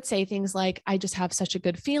he would say things like, I just have such a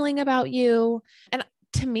good feeling about you. And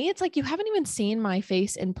to me, it's like, you haven't even seen my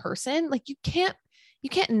face in person. Like you can't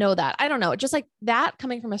know that. I don't know. Just like that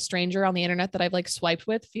coming from a stranger on the internet that I've like swiped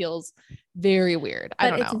with feels very weird. I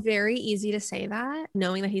don't know. It's very easy to say that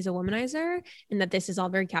knowing that he's a womanizer and that this is all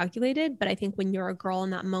very calculated. But I think when you're a girl in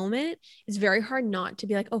that moment, it's very hard not to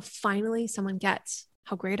be like, oh, finally someone gets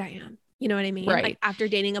how great I am. You know what I mean? Right. Like after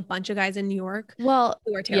dating a bunch of guys in New York who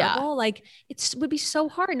are terrible, like it would be so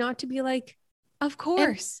hard not to be like, of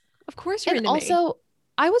course you're into also, me.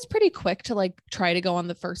 I was pretty quick to like try to go on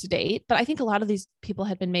the first date, but I think a lot of these people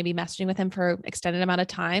had been maybe messaging with him for an extended amount of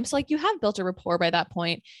time. So like you have built a rapport by that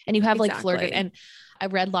point and you have like flirted, and I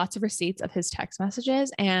read lots of receipts of his text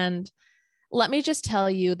messages. And let me just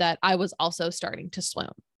tell you that I was also starting to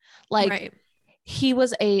swoon. Like he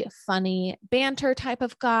was a funny banter type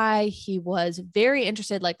of guy. He was very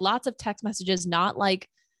interested, like lots of text messages, not like,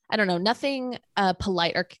 I don't know, nothing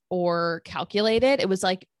polite or calculated. It was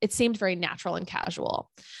like, it seemed very natural and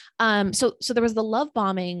casual. So there was the love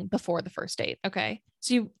bombing before the first date. Okay.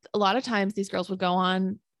 So a lot of times these girls would go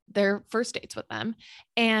on their first dates with them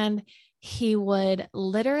and he would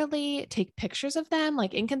literally take pictures of them,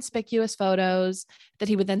 like inconspicuous photos that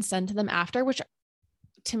he would then send to them after, which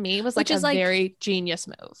to me was like a very genius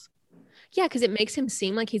move. Yeah, because it makes him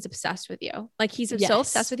seem like he's obsessed with you. Like he's so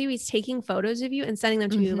obsessed with you. He's taking photos of you and sending them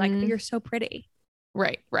to you like, you're so pretty.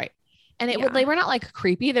 Right. And they were not like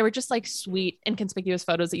creepy. They were just like sweet, inconspicuous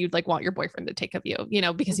photos that you'd like want your boyfriend to take of you, you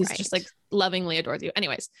know, because he's just like lovingly adores you.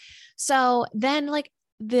 Anyways. So then like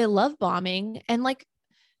the love bombing and like,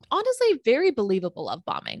 honestly, very believable love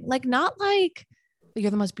bombing. Like not like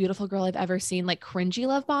you're the most beautiful girl I've ever seen, like cringy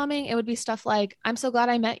love bombing. It would be stuff like, I'm so glad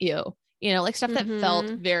I met you. You know, like stuff that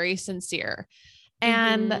felt very sincere.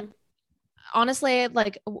 And honestly,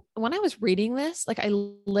 like when I was reading this, like I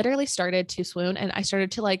literally started to swoon and I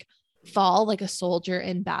started to like fall like a soldier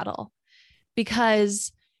in battle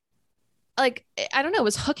because like, I don't know, it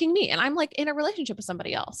was hooking me and I'm like in a relationship with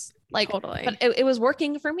somebody else. Like, totally. But it was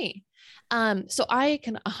working for me. So I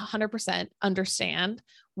can 100% understand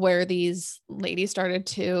where these ladies started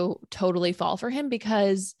to totally fall for him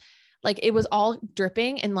because like it was all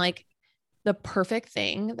dripping in like the perfect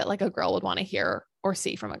thing that like a girl would want to hear or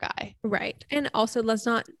see from a guy. Right. And also let's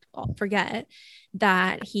not forget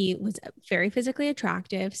that he was very physically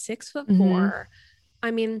attractive, 6'4". I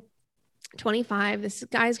mean, 25, this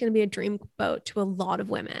guy's going to be a dreamboat to a lot of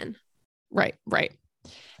women. Right.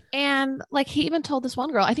 And like he even told this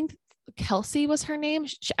one girl, I think Kelsey was her name.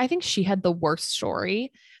 I think she had the worst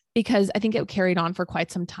story because I think it carried on for quite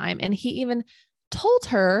some time. And he even told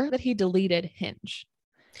her that he deleted Hinge.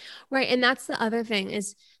 Right. And that's the other thing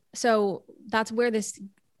is, so that's where this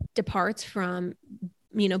departs from,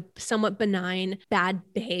 you know, somewhat benign bad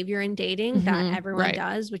behavior in dating that everyone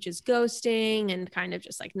does, which is ghosting and kind of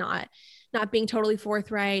just like not being totally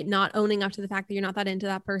forthright, not owning up to the fact that you're not that into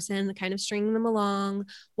that person, kind of stringing them along,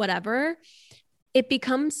 whatever. It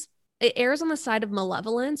airs on the side of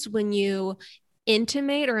malevolence when you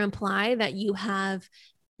intimate or imply that you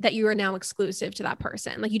are now exclusive to that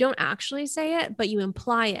person. Like you don't actually say it, but you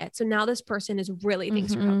imply it. So now this person is really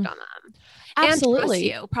thinks you're hooked on them.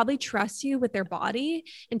 Absolutely. And probably trust you with their body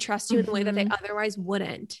and trust you in the way that they otherwise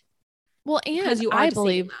wouldn't. Well, and I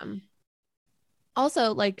believe them.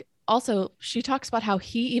 Also, she talks about how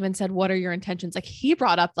he even said, what are your intentions? Like he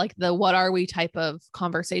brought up like the, what are we type of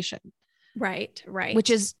conversation. Right. Which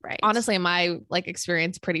is honestly, in my like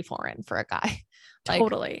experience, pretty foreign for a guy. Like,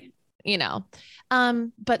 totally. You know,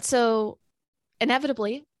 but so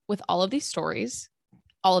inevitably with all of these stories,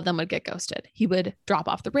 all of them would get ghosted. He would drop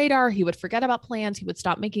off the radar. He would forget about plans. He would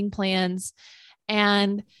stop making plans.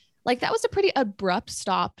 And like, that was a pretty abrupt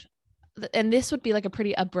stop. And this would be like a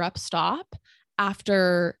pretty abrupt stop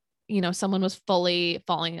after, you know, someone was fully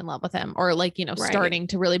falling in love with him or like, you know, starting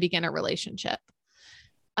to really begin a relationship.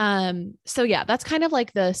 So yeah, that's kind of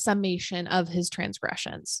like the summation of his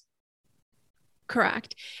transgressions.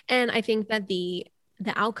 Correct. And I think that the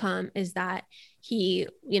outcome is that he,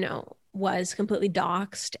 was completely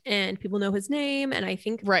doxxed and people know his name. And I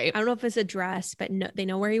think, Right. I don't know if his address, but no, they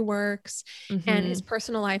know where he works. And his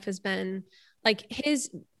personal life has been like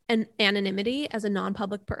his anonymity as a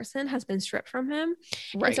non-public person has been stripped from him.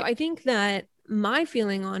 Right. And so I think that my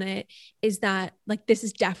feeling on it is that like this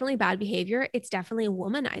is definitely bad behavior. It's definitely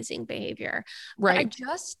womanizing behavior. Right. But I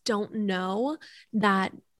just don't know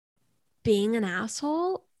that being an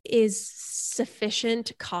asshole is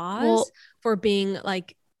sufficient cause for being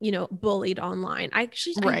like, bullied online. I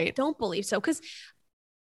don't believe so. Cause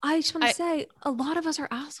I just want to say a lot of us are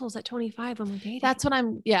assholes at 25 when we're dating. That's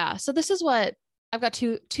what so this is what I've got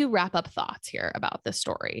two wrap up thoughts here about this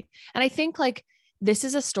story. And I think like this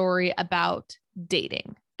is a story about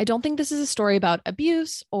dating. I don't think this is a story about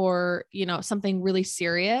abuse or, something really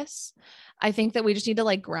serious. I think that we just need to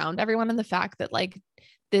like ground everyone in the fact that like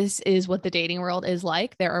this is what the dating world is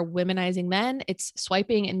like. There are womanizing men. It's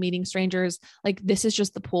swiping and meeting strangers. Like this is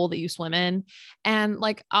just the pool that you swim in. And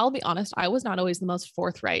like, I'll be honest, I was not always the most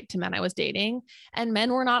forthright to men I was dating. And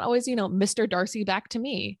men were not always, Mr. Darcy back to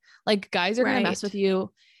me. Like guys are going to mess with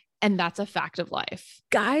you. And that's a fact of life.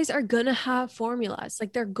 Guys are going to have formulas.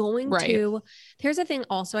 Like they're going to, here's the thing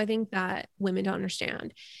also, I think that women don't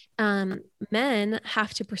understand. Men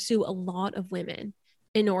have to pursue a lot of women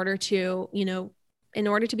in order to,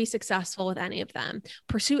 be successful with any of them.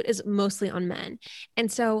 Pursuit is mostly on men. And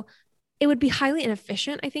so it would be highly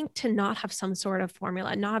inefficient, I think, to not have some sort of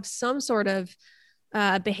formula, not have some sort of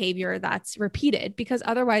behavior that's repeated, because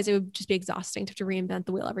otherwise it would just be exhausting to have to reinvent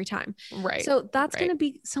the wheel every time. Right. So that's going to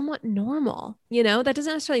be somewhat normal. That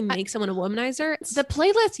doesn't necessarily make someone a womanizer. The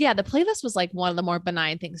playlist was like one of the more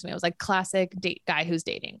benign things to me. It was like classic date guy who's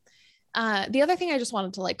dating. The other thing I just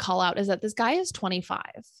wanted to like call out is that this guy is 25.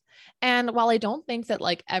 And while I don't think that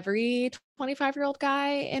like every 25-year-old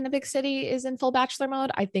guy in a big city is in full bachelor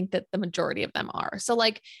mode, I think that the majority of them are. So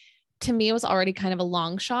like, to me, it was already kind of a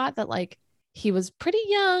long shot that like he was pretty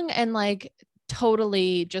young and like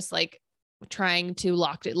totally just like trying to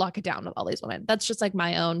lock it down with all these women. That's just like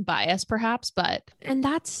my own bias perhaps, and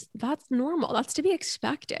that's normal. That's to be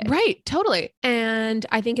expected. Right. Totally. And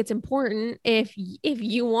I think it's important if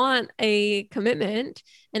you want a commitment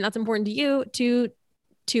and that's important to you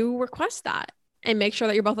to request that and make sure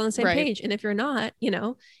that you're both on the same page. And if you're not, you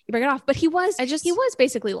break it off. But he was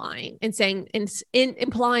basically lying and saying, in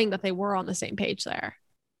implying that they were on the same page there.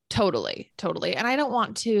 Totally. And I don't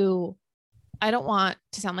want to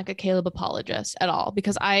sound like a Caleb apologist at all,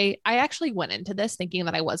 because I actually went into this thinking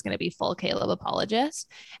that I was going to be full Caleb apologist.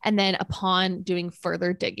 And then upon doing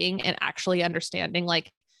further digging and actually understanding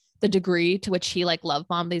like the degree to which he like love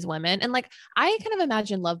bombed these women. And like, I kind of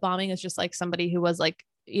imagine love bombing as just like somebody who was like,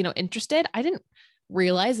 interested. I didn't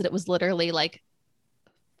realize that it was literally like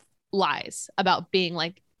lies about being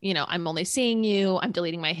like, I'm only seeing you, I'm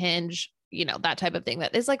deleting my Hinge, that type of thing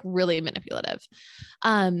that is like really manipulative.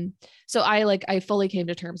 So I fully came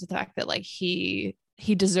to terms with the fact that like he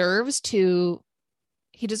deserves to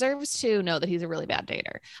know that he's a really bad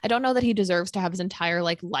dater. I don't know that he deserves to have his entire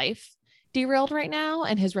like life derailed right now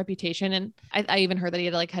and his reputation. And I even heard that he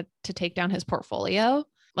had to take down his portfolio,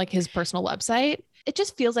 like his personal website. It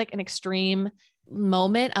just feels like an extreme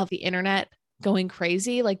moment of the internet going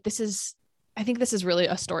crazy. Like I think this is really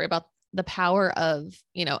a story about the power of,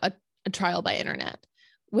 a trial by internet,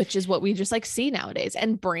 which is what we just like see nowadays.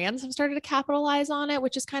 And brands have started to capitalize on it,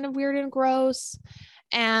 which is kind of weird and gross.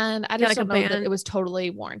 And I just don't know that it was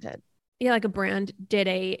totally warranted. Yeah. Like a brand did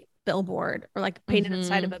a billboard or like painted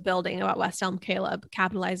inside of a building about West Elm Caleb,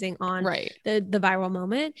 capitalizing on the viral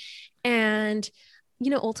moment. And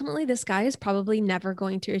ultimately this guy is probably never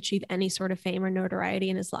going to achieve any sort of fame or notoriety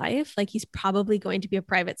in his life. Like he's probably going to be a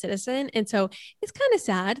private citizen. And so it's kind of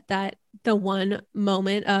sad that the one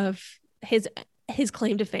moment of his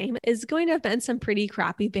claim to fame is going to have been some pretty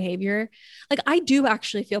crappy behavior. Like I do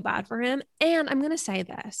actually feel bad for him. And I'm going to say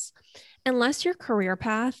this, unless your career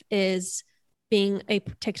path is being a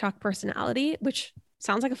TikTok personality, which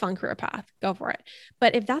sounds like a fun career path, go for it.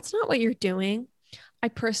 But if that's not what you're doing, I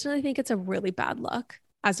personally think it's a really bad look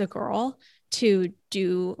as a girl to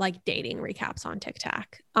do like dating recaps on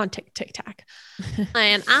TikTok.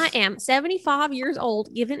 And I am 75 years old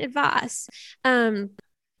giving advice.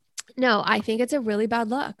 No, I think it's a really bad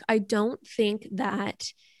look. I don't think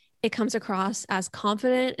that it comes across as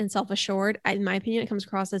confident and self-assured. In my opinion, it comes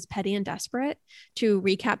across as petty and desperate to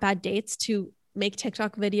recap bad dates, to make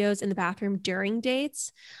TikTok videos in the bathroom during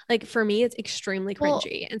dates. Like for me, it's extremely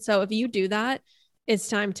cringy. And so if you do that, it's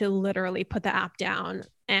time to literally put the app down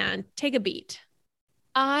and take a beat.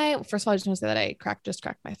 First of all, I just want to say that I just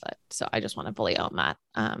cracked my foot. So I just want to fully own that.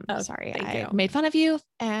 Sorry, I made fun of you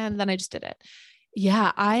and then I just did it.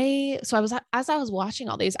 Yeah. As I was watching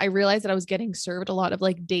all these, I realized that I was getting served a lot of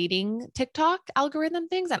like dating TikTok algorithm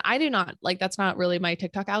things. And I do not like, that's not really my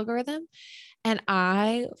TikTok algorithm. And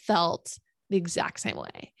I felt the exact same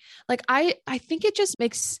way. Like, I think it just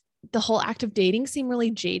makes the whole act of dating seem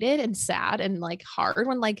really jaded and sad and like hard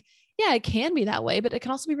when like, yeah, it can be that way, but it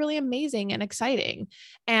can also be really amazing and exciting.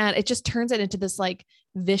 And it just turns it into this like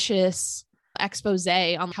vicious expose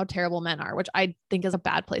on how terrible men are, which I think is a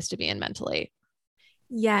bad place to be in mentally.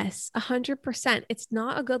 Yes, 100%. It's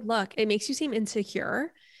not a good look. It makes you seem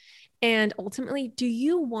insecure. And ultimately, do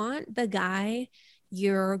you want the guy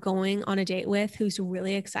you're going on a date with who's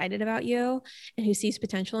really excited about you and who sees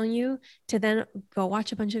potential in you to then go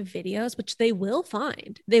watch a bunch of videos, which they will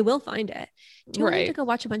find? They will find it. Do you want them to go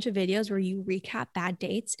watch a bunch of videos where you recap bad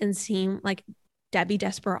dates and seem like Debbie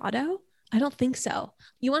Desperado? I don't think so.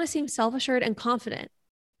 You want to seem self-assured and confident.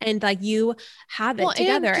 And like you have it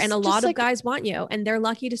together. And a lot of guys want you and they're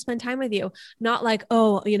lucky to spend time with you. Not like,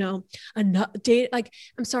 oh, you know, a date. Like,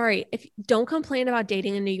 I'm sorry. If don't complain about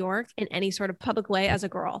dating in New York in any sort of public way as a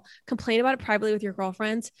girl, complain about it privately with your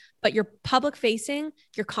girlfriends, but you're public facing,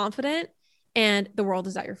 you're confident, and the world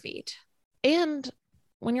is at your feet. And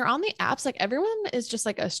when you're on the apps, like everyone is just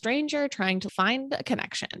like a stranger trying to find a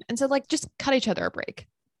connection. And so like, just cut each other a break.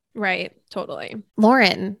 Right. Totally.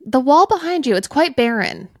 Lauren, the wall behind you, it's quite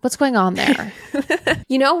barren. What's going on there?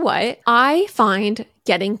 You know what? I find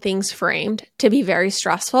getting things framed to be very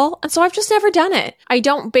stressful. And so I've just never done it. I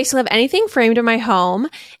don't basically have anything framed in my home.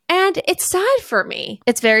 And it's sad for me.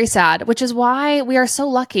 It's very sad, which is why we are so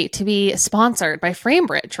lucky to be sponsored by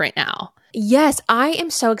FrameBridge right now. Yes, I am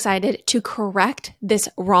so excited to correct this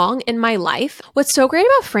wrong in my life. What's so great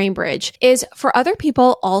about FrameBridge is for other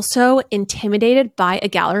people also intimidated by a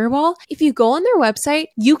gallery wall, if you go on their website,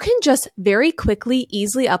 you can just very quickly,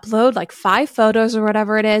 easily upload like 5 photos or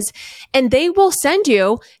whatever it is, and they will send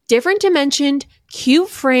you different dimensioned, cute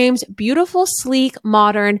frames, beautiful, sleek,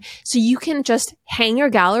 modern, so you can just hang your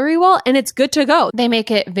gallery wall and it's good to go. They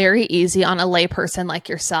make it very easy on a layperson like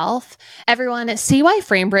yourself. Everyone, see why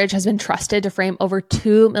FrameBridge has been trusted to frame over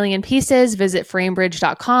 2 million pieces. Visit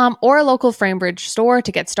framebridge.com or a local FrameBridge store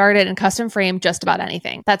to get started and custom frame just about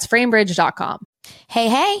anything. That's framebridge.com.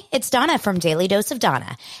 Hey, it's Donna from Daily Dose of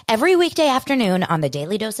Donna. Every weekday afternoon on the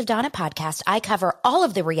Daily Dose of Donna podcast, I cover all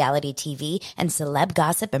of the reality TV and celeb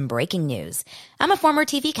gossip and breaking news. I'm a former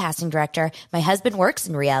TV casting director. My husband works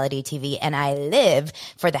in reality TV, and I live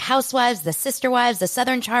for the housewives, the sister wives, the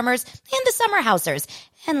Southern Charmers, and the summer housers.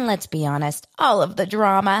 And let's be honest, all of the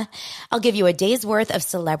drama. I'll give you a day's worth of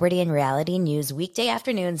celebrity and reality news weekday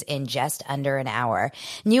afternoons in just under an hour.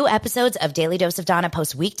 New episodes of Daily Dose of Donna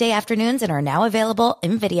post weekday afternoons and are now available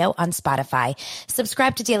in video on Spotify.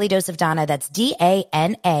 Subscribe to Daily Dose of Donna. That's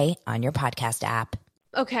DANA on your podcast app.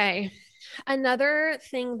 Okay. Another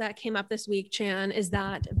thing that came up this week, Chan, is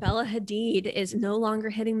that Bella Hadid is no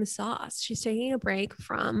longer hitting the sauce. She's taking a break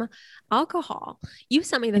from alcohol. You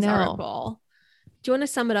sent me this article. Do you want to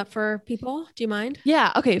sum it up for people? Do you mind?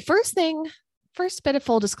 Yeah. Okay. First bit of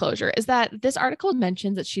full disclosure is that this article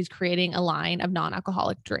mentions that she's creating a line of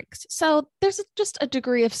non-alcoholic drinks. So there's just a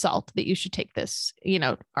degree of salt that you should take this,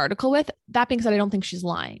 article with. That being said, I don't think she's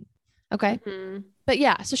lying. Okay. Mm-hmm. But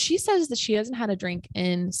yeah, so she says that she hasn't had a drink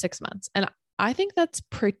in 6 months. And I think that's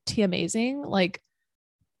pretty amazing. Like,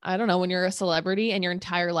 I don't know, when you're a celebrity and your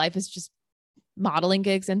entire life is just modeling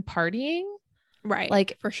gigs and partying. Right.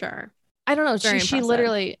 Like, for sure. I don't know. She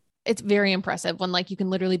literally, it's very impressive when like you can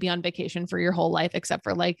literally be on vacation for your whole life, except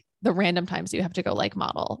for like the random times you have to go like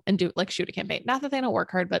model and do like shoot a campaign. Not that they don't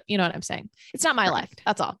work hard, but you know what I'm saying? It's not my life.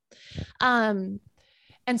 That's all. And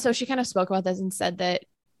so she kind of spoke about this and said that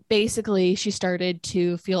basically she started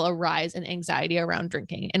to feel a rise in anxiety around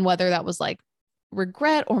drinking, and whether that was like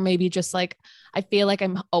regret or maybe just like, I feel like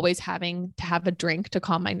I'm always having to have a drink to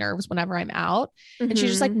calm my nerves whenever I'm out. Mm-hmm. And she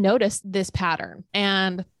just like noticed this pattern,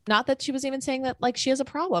 and not that she was even saying that like she has a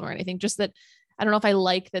problem or anything, just that I don't know if I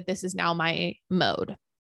like that this is now my mode.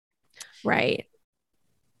 Right.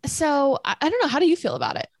 So I don't know. How do you feel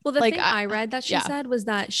about it? Well, the thing I read that she said was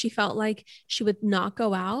that she felt like she would not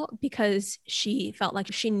go out because she felt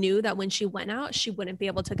like she knew that when she went out, she wouldn't be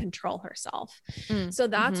able to control herself. So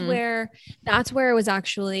that's where it was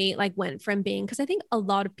actually like went from being, because I think a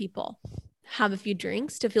lot of people have a few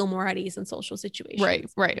drinks to feel more at ease in social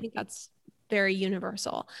situations. Right. I think that's very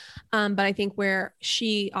universal. But I think where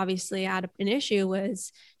she obviously had an issue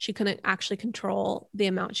was she couldn't actually control the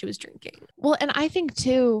amount she was drinking. Well, and I think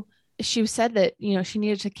too, she said that, you know, she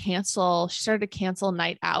needed to cancel, she started to cancel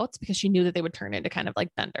night outs because she knew that they would turn into kind of like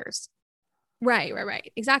benders.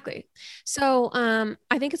 Right. Exactly. So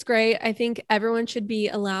I think it's great. I think everyone should be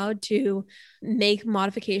allowed to make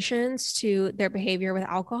modifications to their behavior with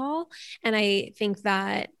alcohol. And I think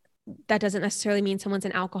that doesn't necessarily mean someone's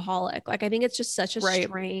an alcoholic. Like, I think it's just such a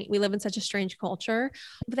strange, we live in such a strange culture.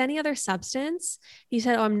 With any other substance, you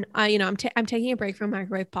said, oh, I'm taking a break from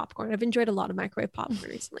microwave popcorn. I've enjoyed a lot of microwave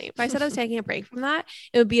popcorn recently. If I said I was taking a break from that,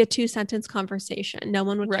 it would be a 2-sentence conversation. No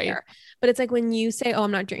one would care. But it's like when you say, oh,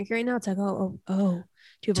 I'm not drinking right now, it's like, oh, do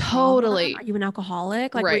you have a totally problem? Are you an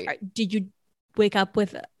alcoholic? Like, did you wake up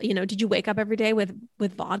with, did you wake up every day with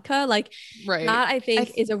vodka? Like that, I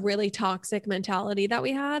think is a really toxic mentality that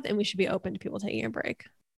we have, and we should be open to people taking a break.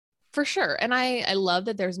 For sure. And I love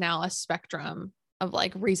that there's now a spectrum of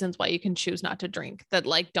like reasons why you can choose not to drink that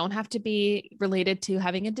like don't have to be related to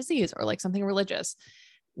having a disease or like something religious.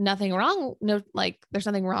 Nothing wrong. No, like there's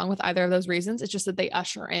nothing wrong with either of those reasons. It's just that they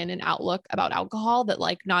usher in an outlook about alcohol that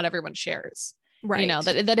like not everyone shares. Right. You know,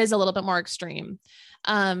 that is a little bit more extreme.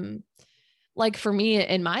 Like for me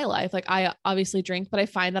in my life, like I obviously drink, but I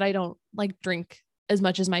find that I don't like drink as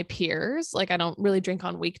much as my peers. Like I don't really drink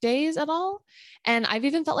on weekdays at all. And I've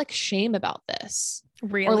even felt like shame about this.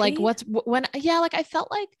 Really? Or like like I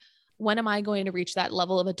felt like, when am I going to reach that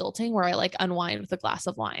level of adulting where I like unwind with a glass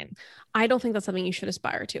of wine? I don't think that's something you should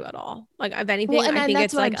aspire to at all. Like if anything, I think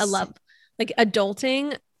it's like a love, like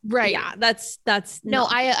adulting. Right. Yeah. That's no,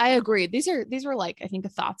 I agree. These were like, I think the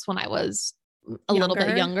thoughts when I was a little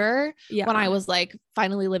bit younger, when I was like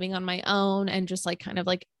finally living on my own and just like kind of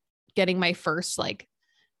like getting my first like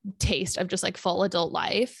taste of just like full adult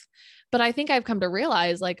life. But I think I've come to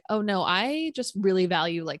realize like, oh no, I just really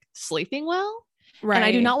value like sleeping well. Right. And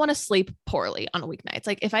I do not want to sleep poorly on weeknights.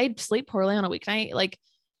 Like if I sleep poorly on a weeknight, like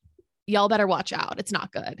y'all better watch out. It's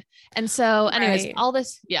not good. And so anyways, all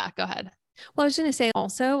this, go ahead. Well, I was going to say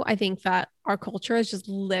also, I think that our culture is just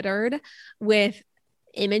littered with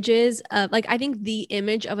images of like, I think the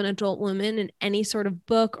image of an adult woman in any sort of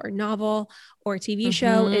book or novel or TV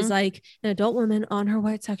show is like an adult woman on her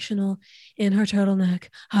white sectional in her turtleneck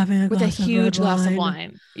having with a huge glass of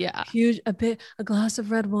wine. Yeah. A glass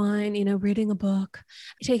of red wine, reading a book,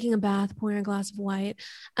 taking a bath, pouring a glass of white.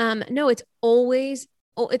 No, it's always,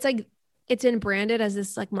 it's like, it's branded as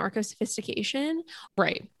this like mark of sophistication.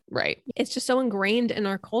 Right. It's just so ingrained in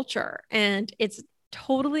our culture, and it's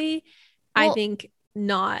totally, I think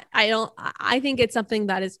it's something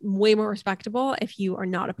that is way more respectable if you are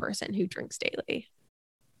not a person who drinks daily.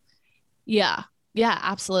 Yeah,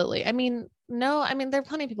 absolutely. I mean, there are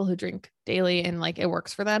plenty of people who drink daily and like it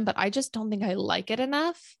works for them, but I just don't think I like it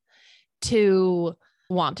enough to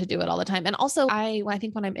want to do it all the time. And also I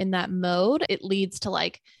think when I'm in that mode, it leads to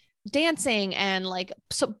like dancing and like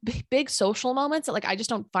so big social moments that like I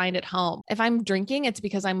just don't find at home. If I'm drinking, it's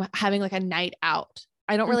because I'm having like a night out.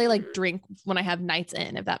 I don't really like drink when I have nights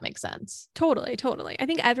in, if that makes sense. Totally. I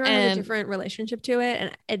think everyone has a different relationship to it,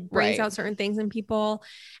 and it brings out certain things in people.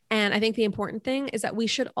 And I think the important thing is that we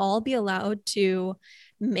should all be allowed to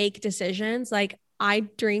make decisions. Like I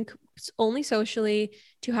drink only socially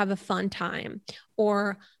to have a fun time,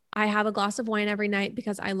 or I have a glass of wine every night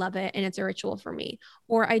because I love it and it's a ritual for me,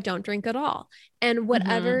 or I don't drink at all. And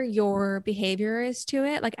whatever your behavior is to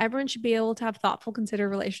it, like everyone should be able to have thoughtful, considered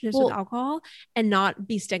relationships with alcohol and not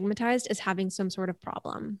be stigmatized as having some sort of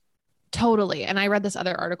problem. Totally. And I read this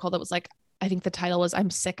other article that was like, I think the title was, I'm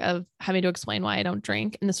sick of having to explain why I don't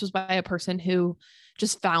drink. And this was by a person who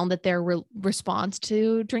just found that their response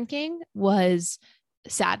to drinking was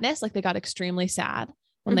sadness. Like they got extremely sad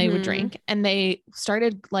when they would drink, and they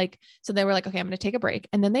started like, so they were like, okay, I'm going to take a break.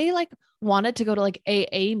 And then they like wanted to go to like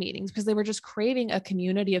AA meetings because they were just craving a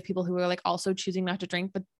community of people who were like also choosing not to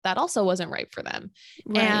drink, but that also wasn't right for them.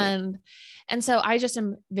 Right. And so I just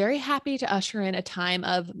am very happy to usher in a time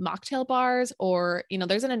of mocktail bars, or,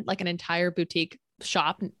 there's an entire boutique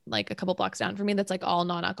shop like a couple blocks down from me that's like all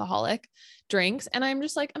non-alcoholic drinks, and I'm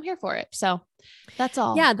just like, I'm here for it. So that's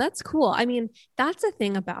all. Yeah, that's cool. I mean, that's the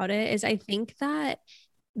thing about it, is I think that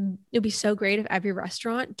it'd be so great if every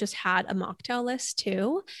restaurant just had a mocktail list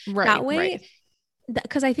too. Right. That way,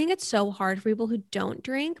 because I think it's so hard for people who don't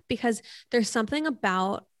drink, because there's something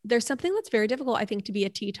that's very difficult, I think, to be a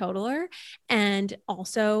teetotaler and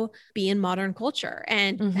also be in modern culture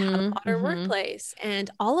and have a modern workplace and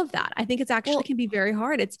all of that. I think it's actually can be very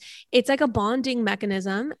hard. It's like a bonding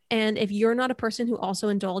mechanism. And if you're not a person who also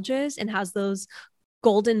indulges and has those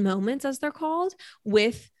golden moments, as they're called,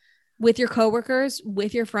 with your coworkers,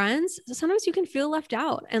 with your friends, sometimes you can feel left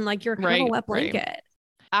out and like you're kind of a wet blanket.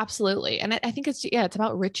 Absolutely. And I think it's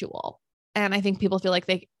about ritual. And I think people feel like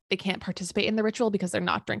they can't participate in the ritual because they're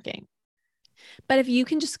not drinking. But if you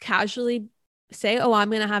can just casually say, oh, I'm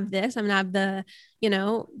going to have this, I'm going to have the, you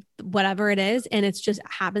know, whatever it is, and it's just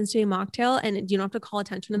happens to be a mocktail, and you don't have to call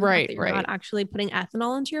attention to the fact that you're not actually putting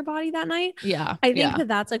ethanol into your body that night. Yeah. I think that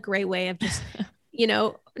that's a great way of just, you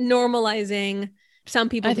know, normalizing some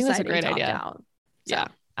people. I think that's a deciding great to idea. opt out. So, Yeah,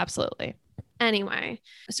 absolutely. anyway,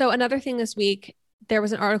 so another thing this week, there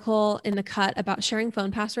was an article in The Cut about sharing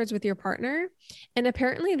phone passwords with your partner. And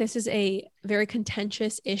apparently this is a very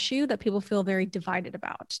contentious issue that people feel very divided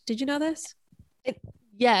about. Did you know this?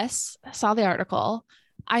 Yes, I saw the article.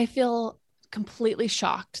 I feel completely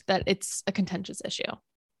shocked that it's a contentious issue.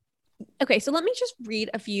 Okay, so let me just read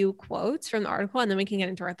a few quotes from the article and then we can get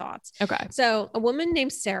into our thoughts. Okay. So a woman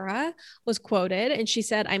named Sarah was quoted and she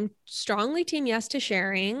said, I'm strongly team yes to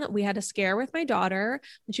sharing. We had a scare with my daughter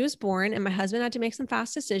when she was born, and my husband had to make some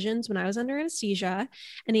fast decisions when I was under anesthesia,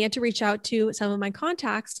 and he had to reach out to some of my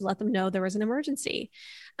contacts to let them know there was an emergency.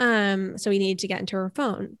 So he needed to get into her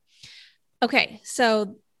phone. Okay,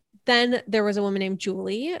 so then there was a woman named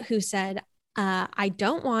Julie who said, I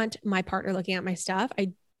don't want my partner looking at my stuff.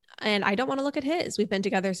 And I don't want to look at his. We've been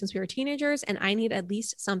together since we were teenagers, and I need at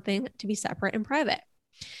least something to be separate and private.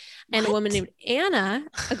 And a woman named Anna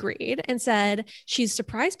agreed and said she's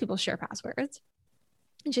surprised people share passwords.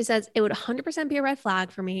 And she says, it would 100% be a red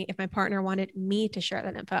flag for me if my partner wanted me to share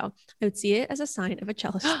that info. I would see it as a sign of a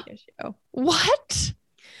jealousy issue. What?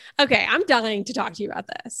 Okay, I'm dying to talk to you about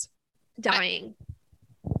this. Dying.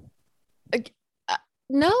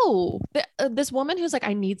 No, this woman who's like,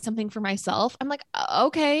 I need something for myself. I'm like,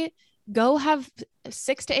 okay, go have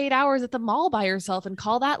 6 to 8 hours at the mall by yourself and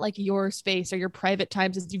call that like your space or your private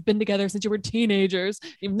time, since you've been together since you were teenagers.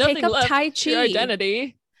 You've nothing Take up left Tai to your Chi.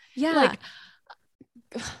 identity. Yeah. Like,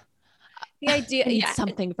 the idea, I need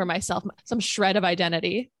something for myself, some shred of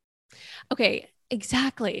identity. Okay,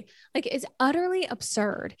 exactly. Like, it's utterly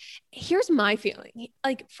absurd. Here's my feeling.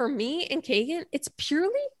 Like, for me and Kagan, it's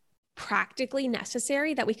purely practically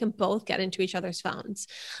necessary that we can both get into each other's phones.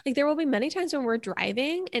 Like, there will be many times when we're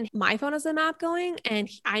driving and my phone has the map going and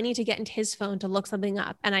I need to get into his phone to look something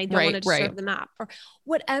up, and I don't want to disturb the map or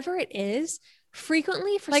whatever it is.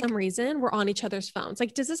 Frequently, for some reason, we're on each other's phones.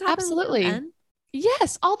 Like, does this happen? Absolutely.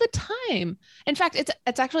 Yes, all the time. In fact,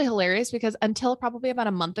 it's actually hilarious because until probably about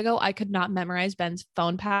a month ago, I could not memorize Ben's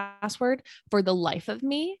phone password for the life of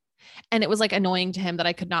me. And it was like annoying to him that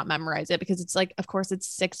I could not memorize it because it's like, of course, it's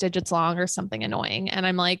 6 digits long or something annoying. And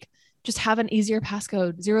I'm like, just have an easier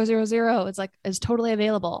passcode, 000. It's like, it's totally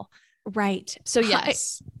available. Right. So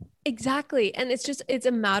yes. Exactly. And it's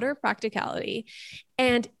a matter of practicality.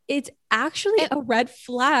 And it's actually a red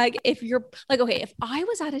flag if you're like, okay, if I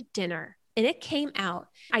was at a dinner and it came out,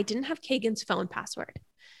 I didn't have Kagan's phone password,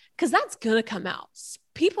 because that's going to come out.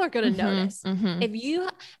 People are going to notice.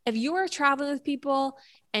 If you are traveling with people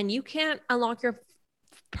and you can't unlock your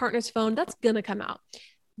partner's phone, that's going to come out.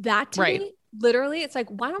 That to me, literally, it's like,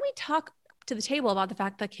 why don't we talk to the table about the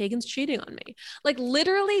fact that Kagan's cheating on me? Like,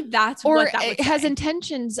 literally, that's or what that would it has say.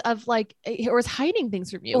 intentions of like, or is hiding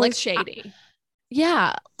things from you. Or like shady.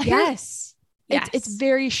 Yeah. Yes. It's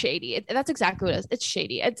very shady. That's exactly what it is. It's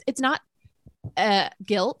shady. It's not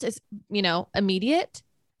guilt. It's, immediate.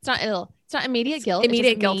 It's not ill. It's not immediate guilt.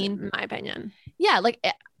 Immediate guilt, in my opinion. Yeah. Like,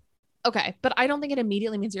 okay. But I don't think it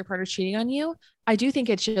immediately means your partner's cheating on you. I do think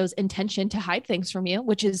it shows intention to hide things from you,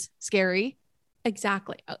 which is scary.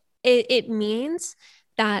 Exactly. It means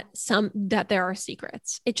that there are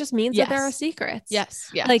secrets. It just means that there are secrets. Yes.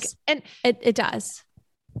 Yes. Like, and it does.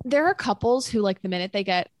 There are couples who, like, the minute they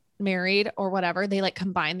get married or whatever, they like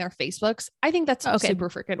combine their Facebooks. I think that's super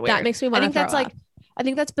freaking weird. That makes me want to throw up. I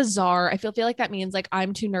think that's bizarre. I feel like that means like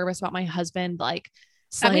I'm too nervous about my husband like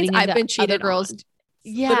that means I've been cheated other girls. On.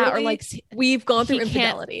 Yeah, literally, or like we've gone through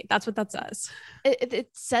infidelity. That's what that says. It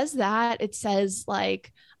says that. It says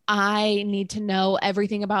like, I need to know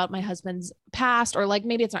everything about my husband's past, or like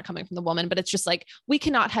maybe it's not coming from the woman, but it's just like, we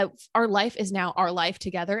cannot have, our life is now our life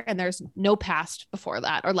together and there's no past before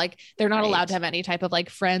that, or like they're not allowed to have any type of like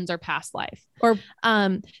friends or past life, or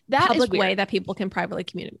that public is way that people can privately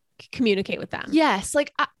communicate with them. Yes,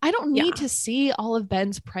 like I don't need to see all of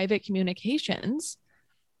Ben's private communications,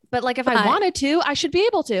 but like if I wanted to, I should be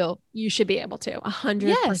able to. You should be able to.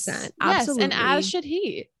 100%. Absolutely. And as should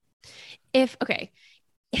he. If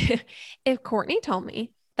Courtney told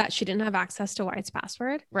me that she didn't have access to Wyatt's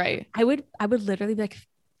password, right, I would literally be like,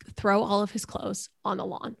 throw all of his clothes on the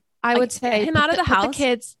lawn. I would say, get him out of the house. The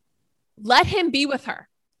kids, let him be with her.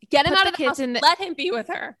 Get him out of the house. Let him be with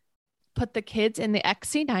her. Put the kids in the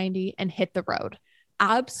XC90 and hit the road.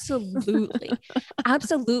 Absolutely.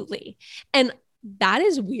 Absolutely. And that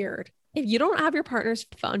is weird. if you don't have your partner's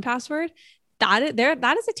phone password, that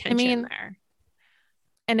is a tension there.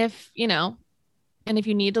 And if you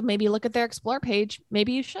need to maybe look at their explore page,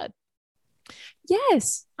 maybe you should.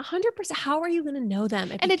 Yes, 100%. How are you going to know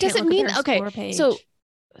them? And it doesn't mean, okay,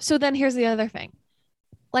 so then here's the other thing.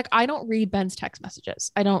 Like, I don't read Ben's text messages.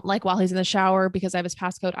 I don't, like, while he's in the shower, because I have his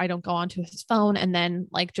passcode, I don't go onto his phone and then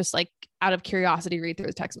like, just like out of curiosity, read through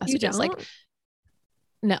his text messages. Like,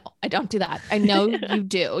 no, I don't do that. I know you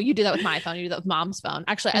do. You do that with my phone. You do that with mom's phone.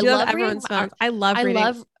 Actually, I love everyone's phone. I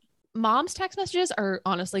love mom's text messages are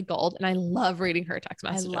honestly gold. And I love reading her text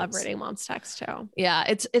messages. I love reading mom's text too. Yeah.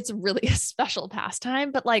 It's really a special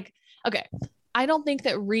pastime, but like, okay. I don't think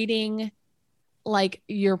that reading like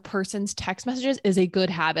your person's text messages is a good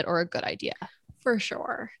habit or a good idea. For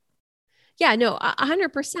sure. Yeah, no,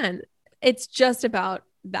 100%. It's just about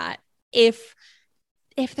that. If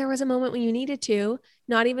there was a moment when you needed to,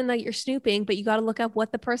 not even that you're snooping, but you got to look up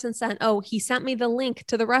what the person sent. Oh, he sent me the link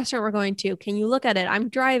to the restaurant we're going to. Can you look at it? I'm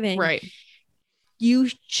driving. Right. You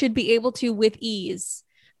should be able to with ease.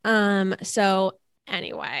 So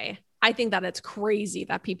anyway, I think that it's crazy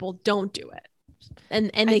that people don't do it.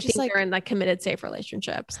 And they think they're in like committed, safe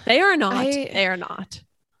relationships. They are not. They are not.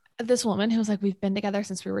 This woman who was like, we've been together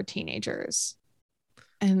since we were teenagers,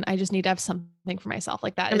 and I just need to have something for myself.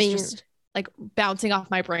 Like that is just like bouncing off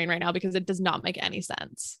my brain right now because it does not make any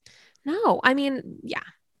sense. No, I mean, yeah.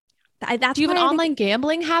 That's do you have an online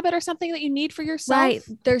gambling habit or something that you need for yourself? Right.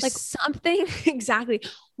 There's like something exactly.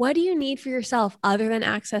 What do you need for yourself other than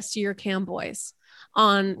access to your cam boys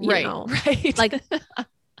on, you know, right.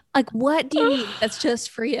 Like what do you need that's just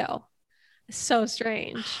for you? It's so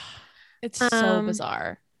strange. It's so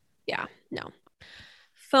bizarre. Yeah, no.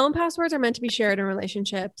 Phone passwords are meant to be shared in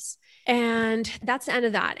relationships. And that's the end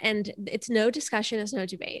of that. And it's no discussion, it's no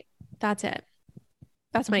debate. That's it.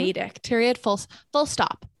 That's my edict. Period. Full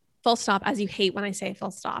stop. Full stop, as you hate when I say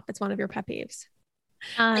full stop. It's one of your pet peeves.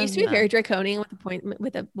 I used to be very draconian with the point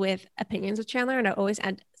with opinions with Chandler, and I always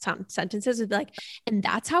add some sentences with like, and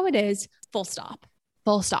that's how it is. Full stop.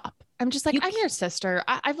 Full stop. I'm just like, I'm your sister.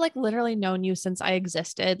 I've like literally known you since I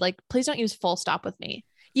existed. Like, please don't use full stop with me.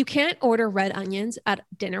 You can't order red onions at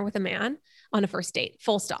dinner with a man on a first date.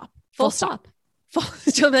 Full stop. Full stop.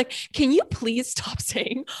 So like, can you please stop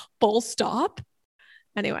saying full stop?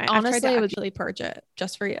 Anyway, honestly, I would really purge it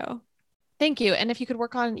just for you. Thank you. And if you could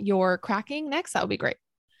work on your cracking next, that would be great.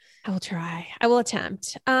 I will try. I will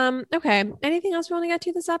attempt. Okay. Anything else we want to get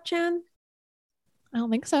to this up, Chan? I don't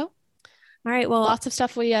think so. All right. Well, lots of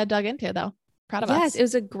stuff we dug into though. Proud of us. Yes, it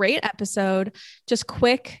was a great episode. Just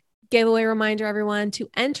quick giveaway reminder, everyone, to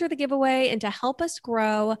enter the giveaway and to help us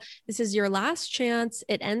grow. This is your last chance.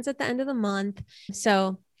 It ends at the end of the month.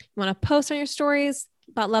 So you want to post on your stories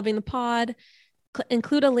about loving the pod,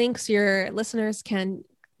 include a link so your listeners can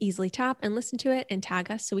easily tap and listen to it and tag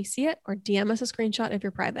us so we see it, or DM us a screenshot if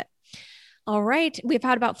you're private. All right. We've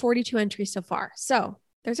had about 42 entries so far. So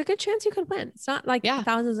there's a good chance you could win. It's not like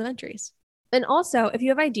thousands of entries. And also, if you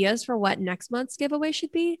have ideas for what next month's giveaway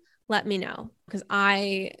should be, let me know, because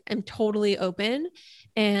I am totally open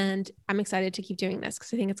and I'm excited to keep doing this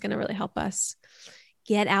because I think it's going to really help us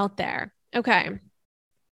get out there. Okay.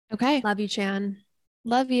 Love you, Chan.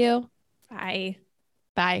 Love you. Bye.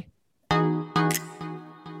 Bye.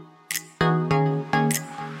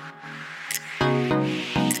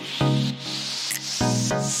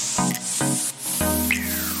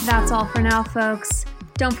 That's all for now, folks.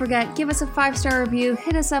 Don't forget, give us a 5-star review,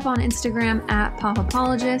 hit us up on Instagram at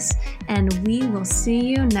Popapologists, and we will see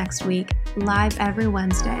you next week, live every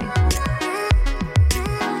Wednesday.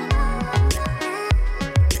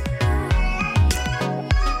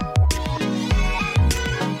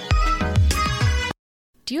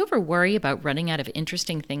 Do you ever worry about running out of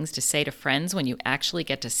interesting things to say to friends when you actually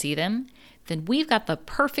get to see them? Then we've got the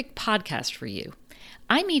perfect podcast for you.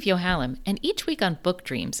 I'm Eve Yohalem, and each week on Book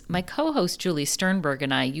Dreams, my co-host Julie Sternberg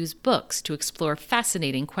and I use books to explore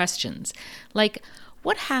fascinating questions, like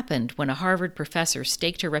what happened when a Harvard professor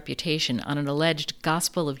staked her reputation on an alleged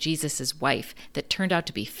Gospel of Jesus' wife that turned out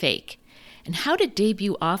to be fake? And how did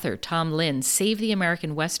debut author Tom Lynn save the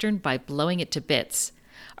American Western by blowing it to bits?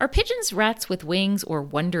 Are pigeons rats with wings or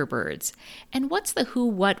wonder birds? And what's the who,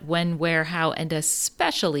 what, when, where, how, and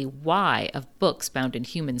especially why of books bound in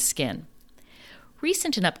human skin?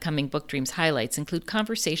 Recent and upcoming Book Dreams highlights include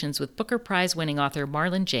conversations with Booker Prize-winning author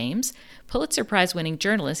Marlon James, Pulitzer Prize-winning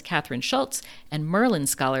journalist Catherine Schultz, and Merlin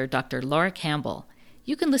scholar Dr. Laura Campbell.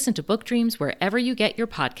 You can listen to Book Dreams wherever you get your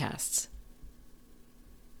podcasts.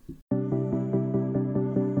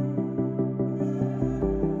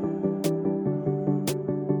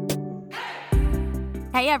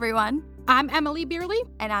 Hey everyone, I'm Emily Beerley.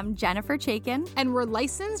 And I'm Jennifer Chaikin. And we're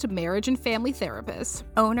licensed marriage and family therapists,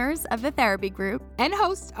 owners of the Therapy Group, and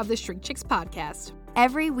hosts of the Shrink Chicks podcast.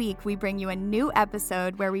 Every week, we bring you a new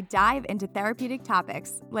episode where we dive into therapeutic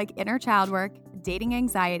topics like inner child work, dating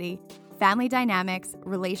anxiety, family dynamics,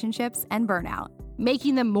 relationships, and burnout,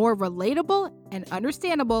 making them more relatable and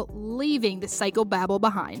understandable, leaving the psychobabble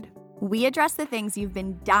behind. We address the things you've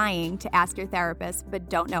been dying to ask your therapist but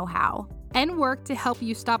don't know how, and work to help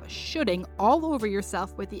you stop shooting all over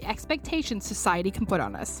yourself with the expectations society can put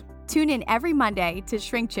on us. Tune in every Monday to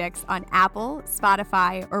Shrink Chicks on Apple,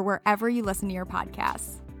 Spotify, or wherever you listen to your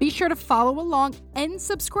podcasts. Be sure to follow along and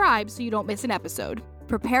subscribe so you don't miss an episode.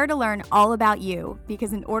 Prepare to learn all about you,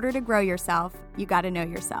 because in order to grow yourself, you got to know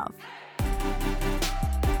yourself.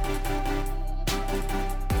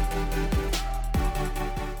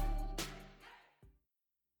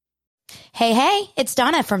 Hey, it's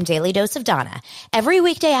Donna from Daily Dose of Donna. Every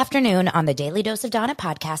weekday afternoon on the Daily Dose of Donna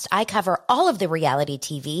podcast, I cover all of the reality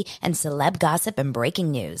TV and celeb gossip and breaking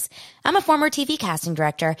news. I'm a former TV casting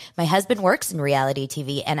director. My husband works in reality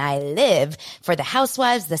TV, and I live for the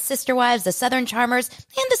Housewives, the Sister Wives, the Southern Charmers,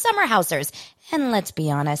 and the Summer Housers. And let's be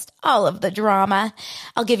honest, all of the drama.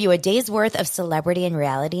 I'll give you a day's worth of celebrity and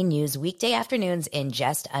reality news weekday afternoons in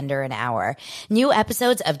just under an hour. New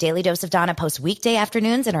episodes of Daily Dose of Donna post weekday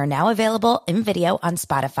afternoons and are now available in video on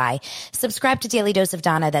Spotify. Subscribe to Daily Dose of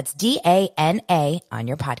Donna, that's DANA, on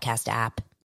your podcast app.